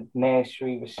together,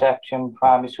 nursery, reception,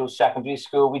 primary school, secondary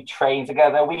school. We trained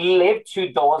together, we lived 2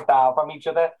 doors down from each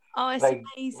other. Oh, it's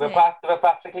amazing. We're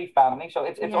practically family, so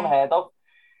it's unheard of.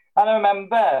 And I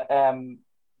remember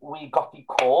we got the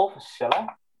call for Cilla,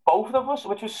 both of us,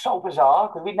 which was so bizarre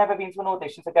because we'd never been to an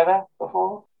audition together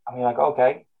before, and we were like,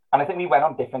 okay. And I think we went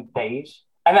on different days.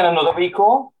 And then another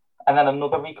recall. And then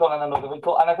another recall and another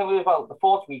recall. And I think it was about the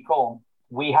 4th recall.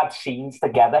 We had scenes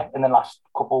together in the last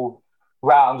couple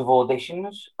rounds of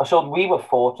auditions. So we were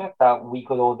fortunate that we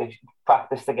could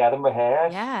practice together and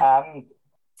rehearse. Yeah.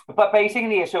 But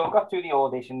basically, so we got through the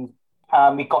auditions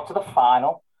and we got to the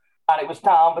final. And it was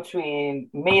down between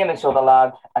me and this other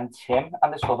lad and Tim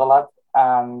and this other lad.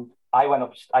 And I went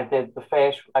up, I did the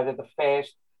first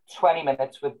 20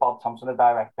 minutes with Bob Thompson, the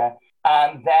director.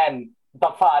 And then the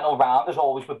final round is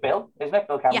always with Bill, isn't it?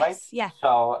 Bill Cameron. Yes, yeah.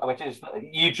 So, which is,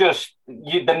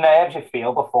 the nerves you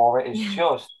feel before it is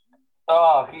just,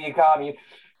 oh, you can't even.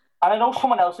 And I know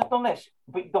someone else has done this,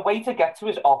 but the way to get to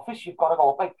his office, you've got to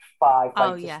go up like 5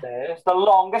 flights of stairs. The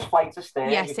longest flights of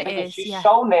stairs. Yes, it is. She's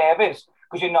so nervous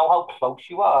because you know how close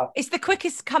you are. It's the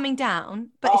quickest coming down,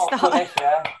 but it's the hardest.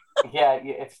 Yeah,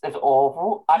 it's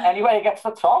awful. And anyway, it gets to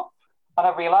the top, and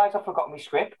I realised I forgot my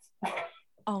script.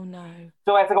 Oh no.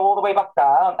 So I had to go all the way back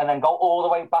down and then go all the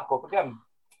way back up again.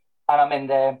 And I'm in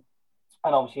there.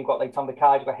 And obviously you've got like Tom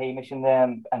DeCarge, you've got Hamish in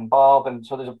there and Bob. And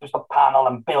so there's just a panel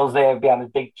and Bill's there behind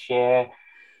his big chair.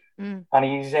 And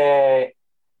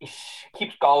he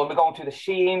keeps going. We're going through the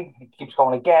scene. He keeps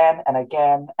going again and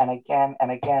again and again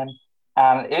and again.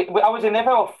 And I was in there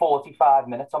for about 45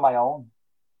 minutes on my own.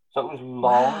 So it was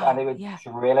long and they were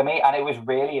drilling me. And it was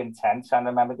really intense. And I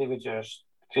remember they were just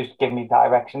giving me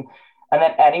direction. And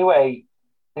then anyway,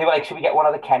 they were like, should we get one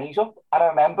of the Kennys up? And I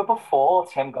remember before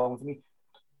Tim going to me,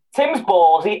 Tim's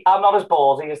ballsy. I'm not as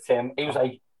ballsy as Tim. He was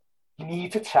like, you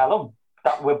need to tell him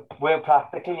that we're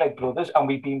practically like brothers and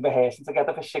we've been rehearsing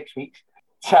together for 6 weeks.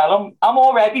 Tell him. I'm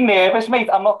already nervous, mate.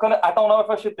 I don't know if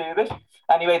I should do this.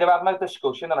 Anyway, they're having a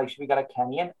discussion. They're like, should we get a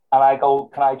Kenny in? And I go,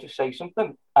 can I just say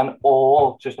something? And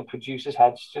just the producer's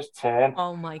heads just turn.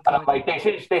 Oh my God. And I'm like, this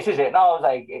is it. And I was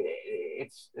like,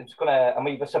 it's gonna, I'm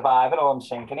either surviving or I'm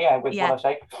sinking here with what I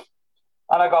say.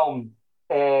 And I go,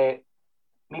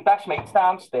 my best mate's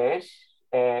downstairs.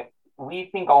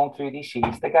 We've been going through these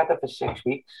scenes together for 6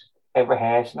 weeks,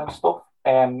 rehearsing and stuff.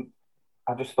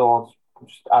 I just thought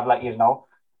I'd let you know.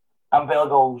 And Bill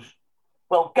goes,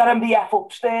 well, get him the F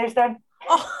upstairs then.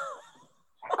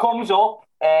 Comes up,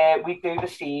 we do the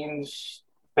scenes.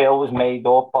 Bill was made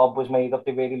up, Bob was made up.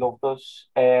 They really loved us.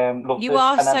 You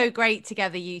are so great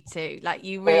together, you two. Like,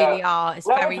 you really are. It's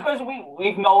very because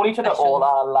we've known each other all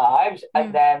our lives,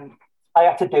 and then I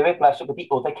had to do it, bless her, with the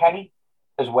other Kenny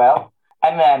as well.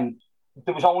 And then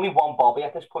there was only one Bobby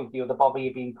at this point. The other Bobby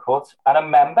had been cut. And I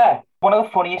remember one of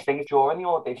the funniest things during the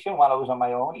audition while I was on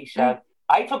my own, he said,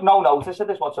 I took no notice of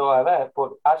this whatsoever,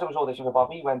 but as I was auditioning for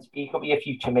Bobby, he went, he could be a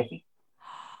future Mickey.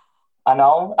 I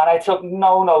know, and I took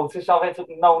no notice of it, took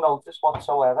no notice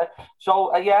whatsoever.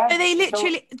 So, So they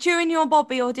literally, during your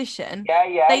Bobby audition,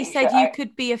 they said you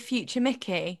could be a future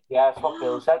Mickey? Yeah, that's what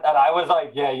Bill said. And I was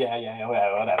like, yeah,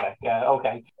 whatever. Yeah,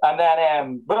 okay. And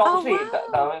then, but obviously, that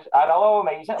was, I know, how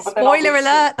amazing. But spoiler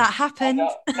alert, that happened.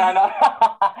 I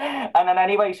know. And then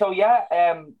anyway, so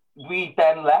we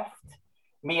then left.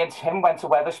 Me and Tim went to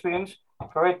Wetherspoons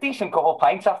for a decent couple of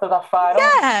pints after that final.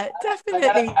 Yeah,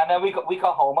 definitely. And then we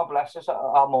got home, and bless us,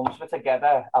 our mums were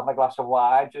together having a glass of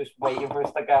wine, just waiting for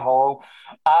us to get home.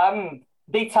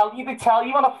 They tell you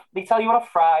on a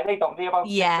Friday, don't they, about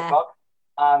 6 o'clock?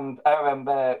 And I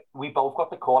remember we both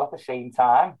got the call at the same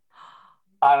time.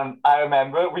 And I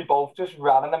remember we both just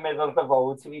ran in the middle of the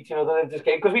road to each other and just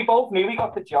came, because we both knew we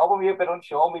got the job and we were a bit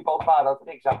unsure, and we both found out at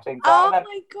the exact same time. Oh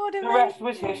my God, amazing. The rest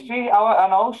was history. I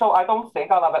know, so I don't think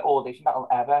I'll have an audition that'll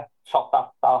ever top that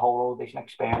whole audition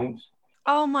experience.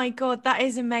 Oh my God, that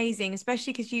is amazing,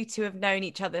 especially because you two have known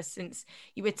each other since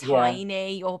you were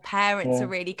tiny. Your parents are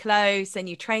really close, and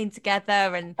you train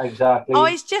together, and exactly. Oh,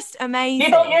 it's just amazing.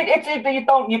 You don't hear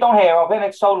of it.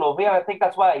 It's so lovely, and I think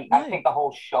that's why I think the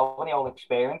whole show and the whole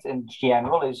experience in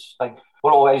general is like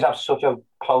we'll always have such a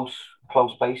close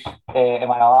place in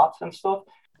my heart and stuff.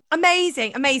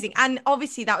 Amazing, and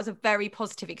obviously that was a very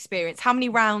positive experience. How many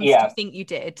rounds do you think you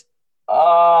did?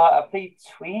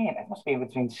 It must be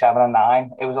between 7 and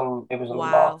 9. It was a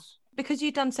lot. Because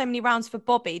you'd done so many rounds for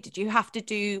Bobby, did you have to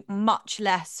do much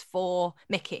less for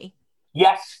Mickey?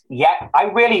 Yes, yeah.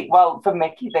 For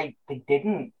Mickey, they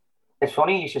didn't. It's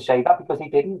funny you should say that, because they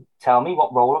didn't tell me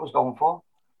what role I was going for.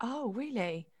 Oh,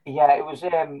 really? Yeah, it was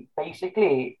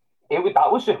basically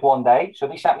that was just one day. So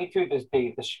they sent me through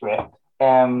the script.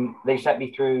 They sent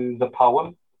me through the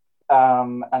poem.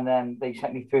 And then they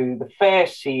sent me through the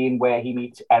first scene where he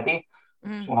meets Eddie.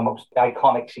 It's one of the most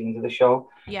iconic scenes of the show.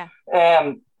 Yeah.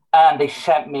 And they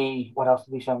sent me, what else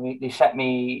did they send me? They sent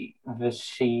me the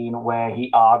scene where he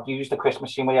argues, the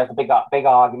Christmas scene where he has the big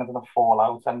argument and the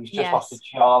fallout, and he's just lost his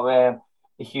job,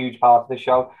 a huge part of the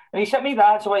show. And he sent me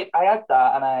that, so I had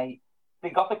that, and they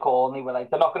got the call, and they were like,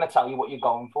 they're not going to tell you what you're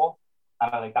going for.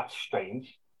 And I was like, that's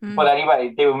strange. But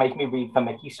anyway, they were making me read for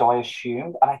Mickey, so I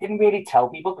assumed, and I didn't really tell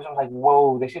people, because I was like,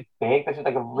 whoa, this is big. This is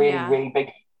like a really, really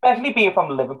big, especially being from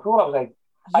Liverpool. I was like,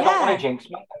 I don't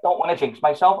want to jinx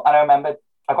myself. And I remember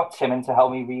I got Tim in to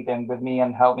help me read in with me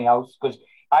and help me out, because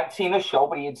I'd seen the show,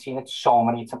 but he had seen it so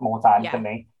many more times than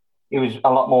me. It was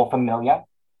a lot more familiar.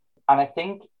 And I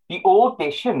think the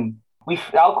audition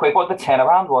How quick what the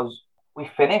turnaround was. We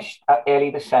finished at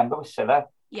early December with Cilla.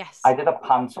 Yes. I did a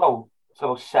panto,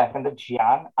 so 2nd of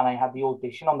Jan, and I had the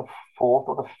audition on the 4th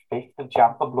or the 5th of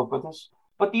Jan for Blood Brothers.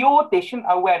 But the audition,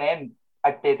 I went in,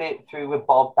 I did it through with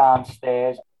Bob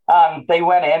downstairs, and they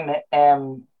went in,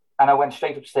 and I went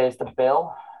straight upstairs to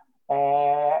Bill.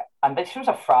 And this was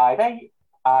a Friday,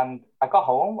 and I got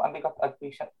home, and they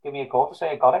gave me a call to say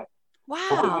I got it. Wow!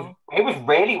 So it was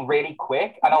really, really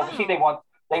quick, and obviously they were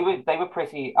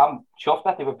pretty. I'm chuffed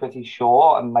that they were pretty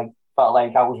sure, and like felt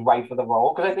like I was right for the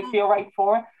role because I did feel right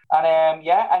for it. And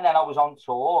and then I was on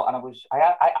tour, and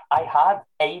I had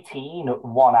 18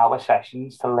 1-hour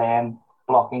sessions to learn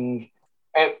blocking.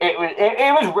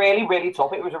 It was really, really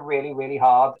tough. It was a really, really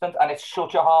hard, and it's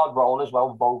such a hard role as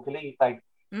well vocally, like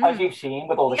as you've seen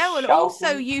with all the and shouting.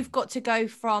 also you've got to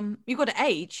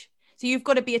age. So you've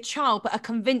got to be a child, but a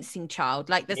convincing child.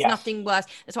 Like there's nothing worse.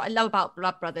 That's what I love about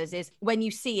Blood Brothers is when you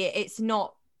see it, it's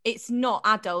not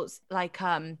adults like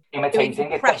imitating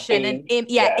doing impression and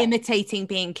imitating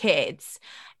being kids.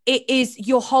 It is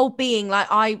your whole being. Like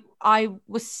I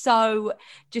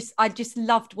just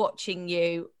loved watching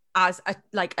you as a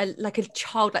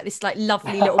child, like this like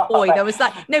lovely little boy. There was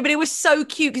like but it was so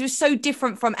cute because it was so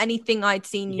different from anything I'd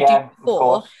seen you do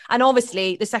before. And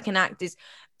obviously the second act is,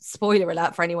 spoiler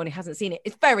alert for anyone who hasn't seen it,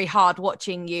 it's very hard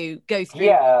watching you go through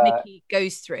Mickey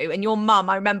goes through. And your mum,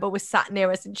 I remember, was sat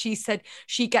near us and she said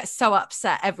she gets so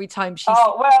upset every time she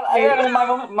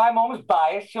my mum was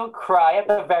biased. She'll cry at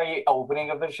the very opening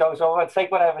of the show, so I'd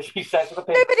take whatever she says to the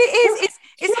people. No, but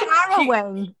it's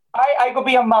harrowing. I could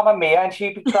be a Mamma Mia and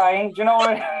she'd be crying, do you know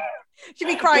what I mean? She'd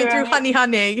be crying through Honey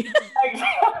Honey.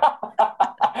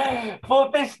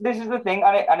 But this is the thing,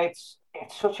 and it's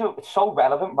so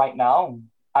relevant right now.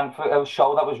 And for a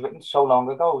show that was written so long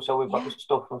ago, so we've got the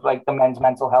stuff of like the men's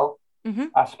mental health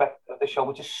aspect of the show,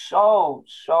 which is so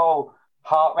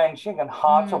heart-wrenching and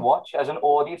hard to watch as an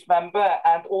audience member.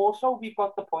 And also we've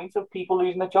got the point of people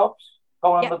losing their jobs,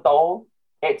 going on the dole.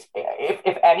 It's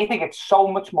if anything, it's so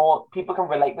much more. People can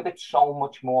relate with it so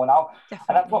much more now. Definitely.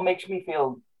 And that's what makes me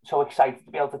feel so excited to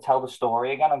be able to tell the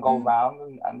story again and go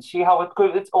around and see how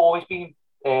it's always been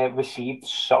received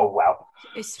so well.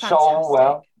 It's fantastic. So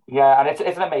well. Yeah, and it's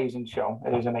an amazing show.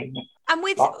 It is amazing. And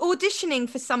with auditioning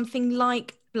for something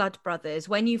like Blood Brothers,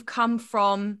 when you've come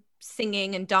from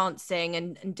singing and dancing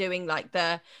and doing like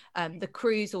the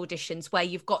cruise auditions where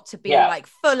you've got to be like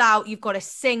full out, you've got to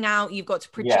sing out, you've got to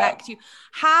project,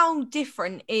 how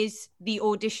different is the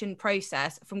audition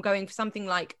process from going for something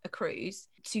like a cruise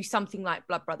to something like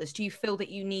Blood Brothers? Do you feel that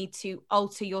you need to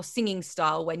alter your singing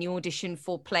style when you audition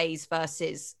for plays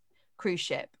versus cruise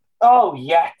ship? Oh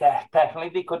yeah,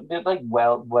 definitely. They could be like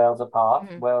worlds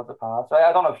apart. So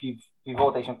I don't know if you've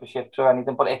auditioned for ships or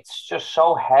anything, but it's just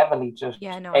so heavily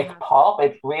it's pop.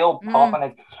 It's real pop,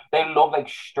 and they love like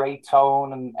straight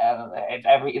tone and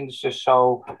everything's just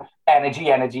so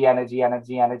energy, and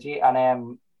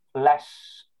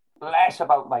less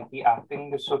about like the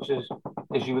acting as such as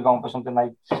you were going for something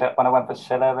like when I went for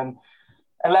Cilla, and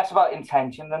less about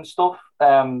intention and stuff.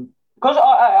 Because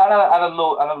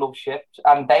I love ships,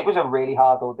 and they was a really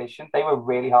hard audition. They were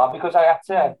really hard because I had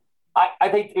to. I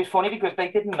think it was funny because they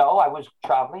didn't know I was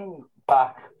traveling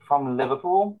back from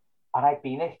Liverpool, and I'd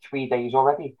been there 3 days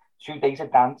already, 2 days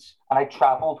of dance, and I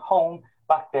travelled home,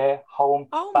 back there, home.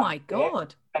 Oh my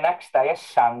God! The next day I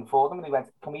sang for them, and they went,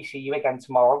 "Can we see you again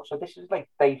tomorrow?" So this is like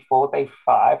day 4, day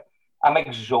 5. I'm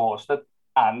exhausted,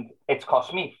 and it's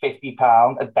cost me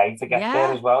 £50 a day to get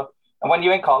there as well. And when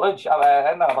you're in college, I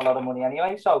don't have a lot of money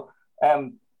anyway. So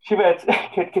she went,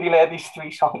 can you learn these 3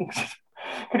 songs?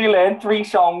 Can you learn 3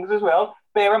 songs as well?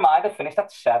 Bear in mind, I finished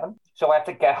at 7. So I had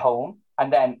to get home.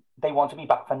 And then they wanted me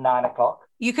back for 9 o'clock.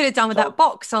 You could have done with that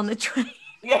box on the train.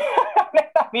 Yeah,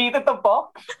 I needed the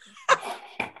box.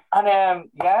 And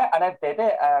and I did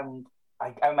it. And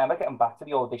I remember getting back to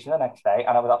the audition the next day,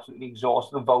 and I was absolutely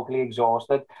exhausted, vocally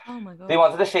exhausted. Oh my God! They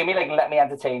wanted to see me like "Let Me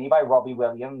Entertain You" by Robbie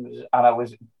Williams,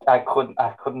 and I couldn't.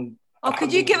 Oh,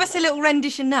 could you give us a little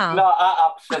rendition now? No,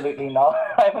 absolutely not.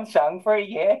 I haven't sang for a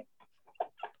year.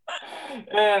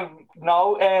 And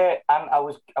I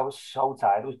was so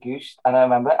tired. I was goosed, and I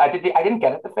remember I didn't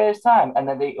get it the first time, and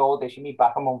then they auditioned me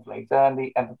back a month later, and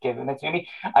they ended up giving it to me.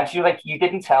 And she was like, "You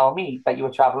didn't tell me that you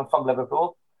were traveling from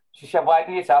Liverpool." She said, "Why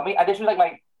didn't you tell me?" And this was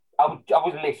like I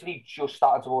was literally just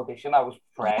starting to audition. I was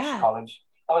fresh college.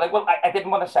 I was like, well, I didn't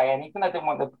want to say anything. I didn't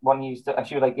want you to. And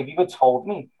she was like, if you had told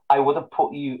me, I would have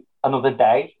put you another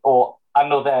day or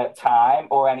another time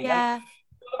or anything. Yeah.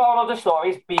 About other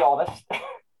stories, be honest.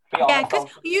 Yeah, because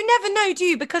you never know, do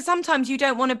you? Because sometimes you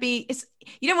don't want to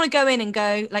you don't want to go in and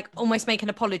go like almost make an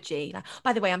apology. Like,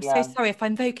 by the way, I'm so sorry if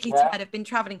I'm vocally tired. I've been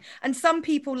traveling. And some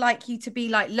people like you to be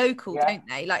like local, don't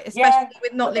they? Like, especially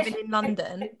with not living in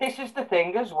London. This is the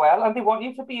thing as well. And they want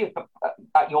you to be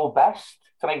at your best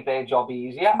to make their job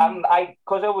easier. And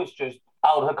because I was just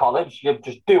out of college, you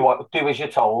just do as you're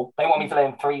told. They want me to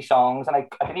learn 3 songs, and I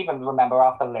didn't even remember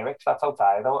half the lyrics. That's how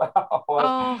tired I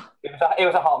was. It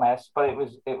was a hot mess, but it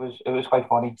was quite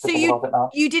funny. So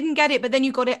you didn't get it, but then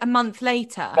you got it a month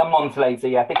later. A month later,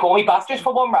 yeah. They called me back just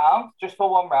for one round.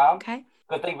 Okay.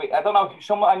 Because I don't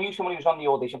know, I knew someone who was on the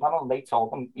audition panel, and they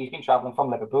told him he's been travelling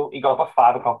from Liverpool. He got up at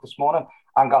 5 o'clock this morning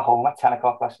and got home at 10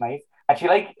 o'clock last night. And she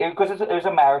because it was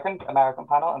American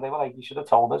panel, and they were like, you should have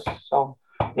told us. So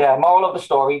yeah, moral of the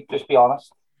story, just be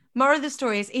honest. Moral of the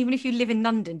story is, even if you live in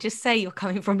London, just say you're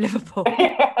coming from Liverpool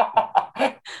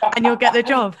and you'll get the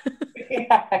job.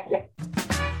 Yeah.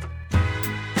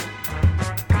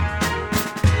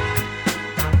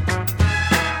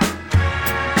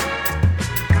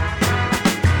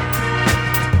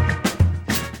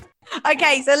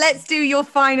 Okay, so let's do your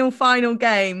final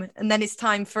game, and then it's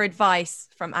time for advice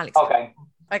from Alex.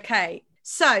 Okay,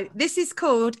 so this is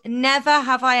called Never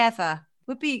Have I Ever.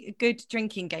 Would be a good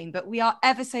drinking game, but we are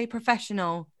ever so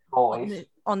professional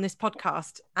on this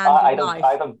podcast. And I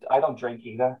don't drink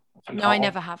either. No, I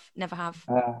never have.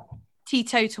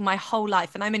 Teetotal my whole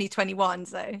life, and I'm only 21,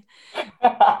 so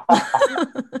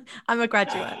I'm a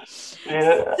graduate.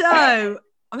 Yeah. So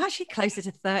I'm actually closer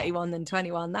to 31 than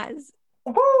 21. That is.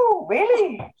 Woo,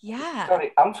 really? Yeah.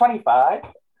 Sorry, I'm 25.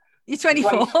 You're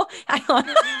 24? Hang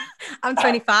on. I'm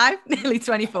 25, nearly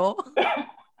 24.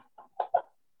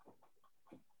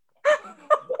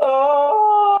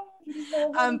 Oh.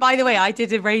 By the way, I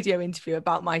did a radio interview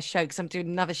about my show because I'm doing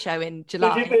another show in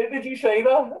July. Did you say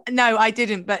that? No, I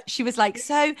didn't. But she was like,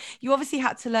 so you obviously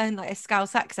had to learn like a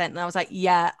Scouse accent. And I was like,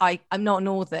 yeah, I'm not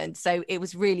Northern. So it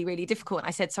was really, really difficult. And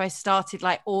I said, so I started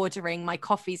like ordering my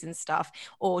coffees and stuff,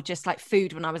 or just like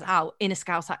food when I was out, in a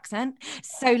Scouse accent.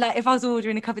 So like if I was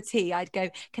ordering a cup of tea, I'd go,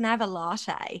 can I have a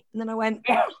latte? And then I went...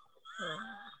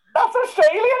 That's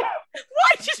Australian. Why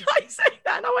did I say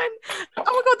that? And I went, oh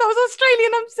my God, that was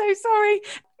Australian. I'm so sorry.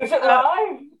 Is it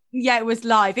live? Yeah, it was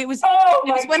live. It was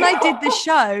when I did the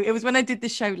show. It was when I did the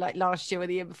show like last year or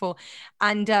the year before.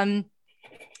 And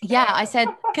yeah, I said,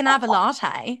 can I have a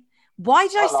latte? Why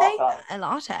did I say a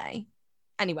latte?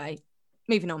 Anyway,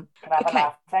 moving on. Can I have a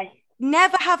latte?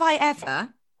 Never have I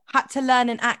ever had to learn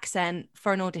an accent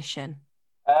for an audition.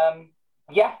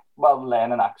 Yeah, well,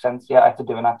 learn an accent. Yeah, I had to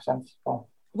do an accent. So.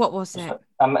 What was it?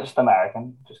 I'm just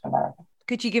American.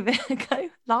 Could you give it a go?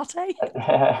 Latte?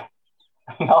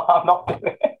 No, I'm not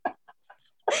doing it.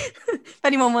 If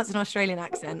anyone wants an Australian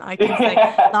accent, I can say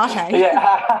latte.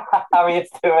 Yeah, Harriet's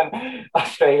doing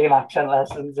Australian accent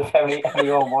lessons if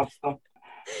anyone wants them.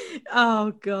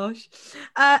 Oh, gosh.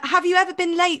 Have you ever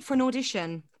been late for an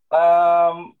audition?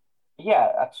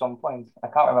 Yeah, at some point. I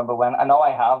can't remember when. I know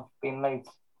I have been late.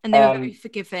 And they were very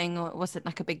forgiving, or was it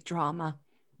like a big drama?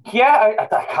 Yeah, I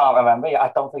can't remember.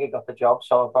 I don't think I got the job,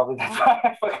 so probably that's why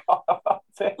I forgot about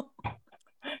it.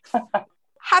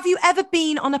 Have you ever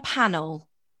been on a panel?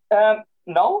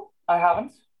 No, I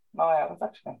haven't.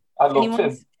 Actually. I'd love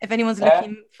to. If anyone's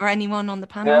looking for anyone on the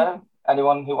panel, yeah,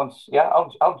 anyone who wants,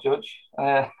 I'll judge.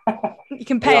 You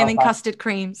can pay them in custard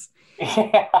creams.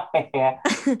 Yeah.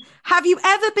 Have you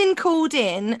ever been called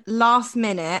in last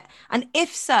minute? And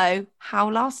if so,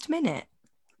 how last minute?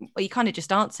 Well, you kind of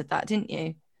just answered that, didn't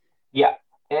you? Yeah.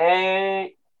 Yeah,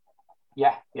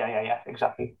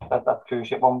 exactly. That cruise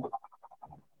ship one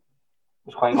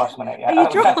was quite last minute. Yeah. Are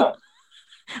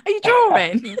you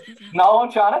drawing? No,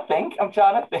 I'm trying to think. When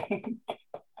I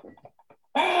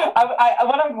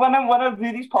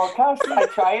do these podcasts, I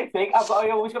try and think. I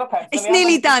always got a pencil. It's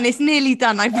nearly done.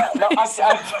 I'm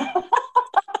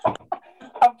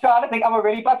trying to think. I'm a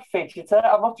really bad fidgeter.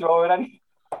 I'm not drawing anything.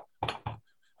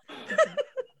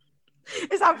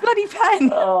 Is that bloody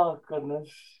pen? Oh, goodness.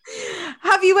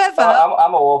 Have you ever...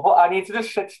 I'm awful. I need to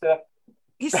just sit still.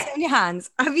 You sit on your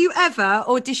hands. Have you ever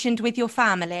auditioned with your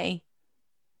family?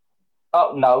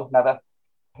 Oh, no, never.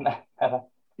 Never,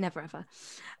 ever.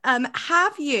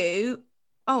 Have you...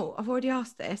 Oh, I've already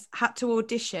asked this. Had to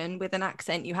audition with an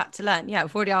accent you had to learn? Yeah,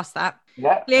 I've already asked that.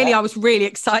 Yeah. Clearly, I was really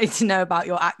excited to know about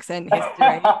your accent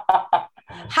history.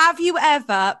 Have you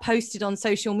ever posted on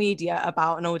social media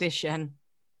about an audition?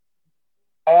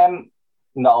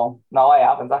 No, I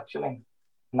haven't actually.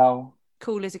 No.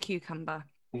 Cool as a cucumber.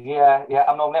 Yeah.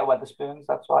 I'm normally at Wetherspoons,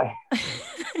 that's why.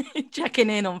 Checking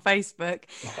in on Facebook.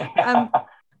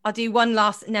 I'll do one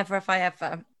last never have I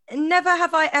ever. Never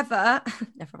have I ever.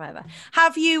 Never have I ever.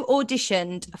 Have you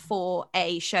auditioned for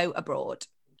a show abroad?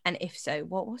 And if so,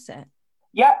 what was it?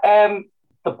 Yeah,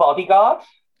 The Bodyguard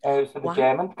for the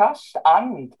German cast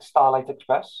and Starlight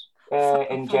Express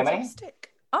in Germany.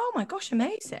 Fantastic. Oh my gosh,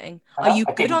 amazing. Are you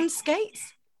good on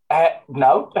skates?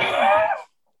 No.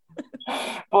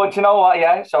 But you know what?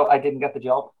 Yeah, so I didn't get the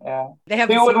job. Yeah. They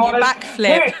haven't seen you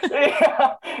backflip.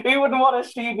 Who wouldn't want to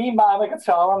see me mime a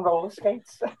guitar on roller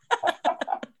skates?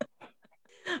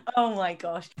 Oh my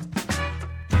gosh.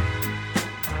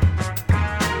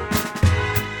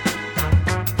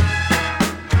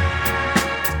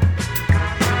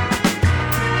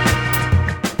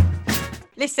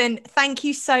 Listen, thank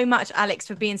you so much, Alex,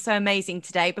 for being so amazing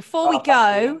today. Before we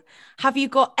go, have you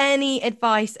got any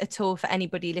advice at all for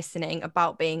anybody listening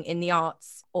about being in the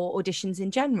arts or auditions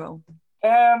in general?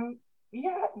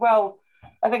 Yeah, well,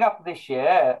 I think after this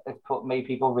year, it's made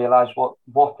people realise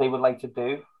what they would like to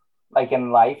do, like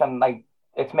in life, and like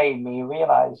it's made me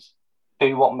realise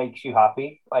do what makes you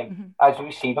happy. Like as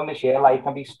we've seen from this year, life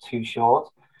can be too short.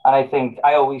 And I think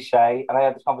I always say, and I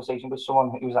had this conversation with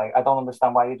someone who was like, I don't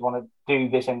understand why you'd want to do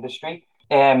this industry.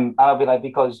 And I'll be like,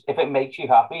 because if it makes you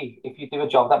happy, if you do a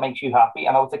job that makes you happy,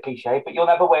 I know it's a cliche, but you'll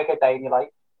never work a day in your life.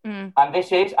 And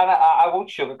this is, and I won't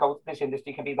sugarcoat, this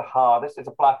industry can be the hardest. It's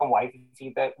a black and white. It's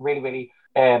either really, really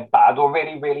bad or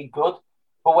really, really good.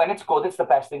 But when it's good, it's the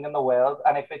best thing in the world.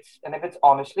 And if it's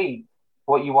honestly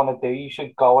what you want to do, you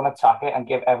should go and attack it and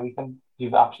give everything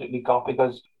you've absolutely got,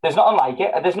 because there's nothing like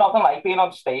it. There's nothing like being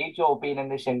on stage or being in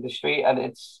this industry, and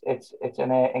it's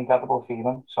an incredible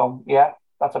feeling. So yeah,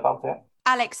 that's about it.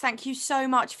 Alex, thank you so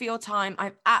much for your time.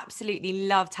 I've absolutely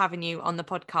loved having you on the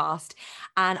podcast.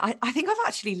 And I think I've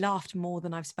actually laughed more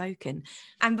than I've spoken.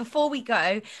 And before we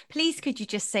go, please could you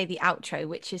just say the outro,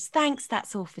 which is thanks,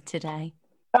 that's all for today.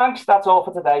 Thanks, that's all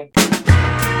for today.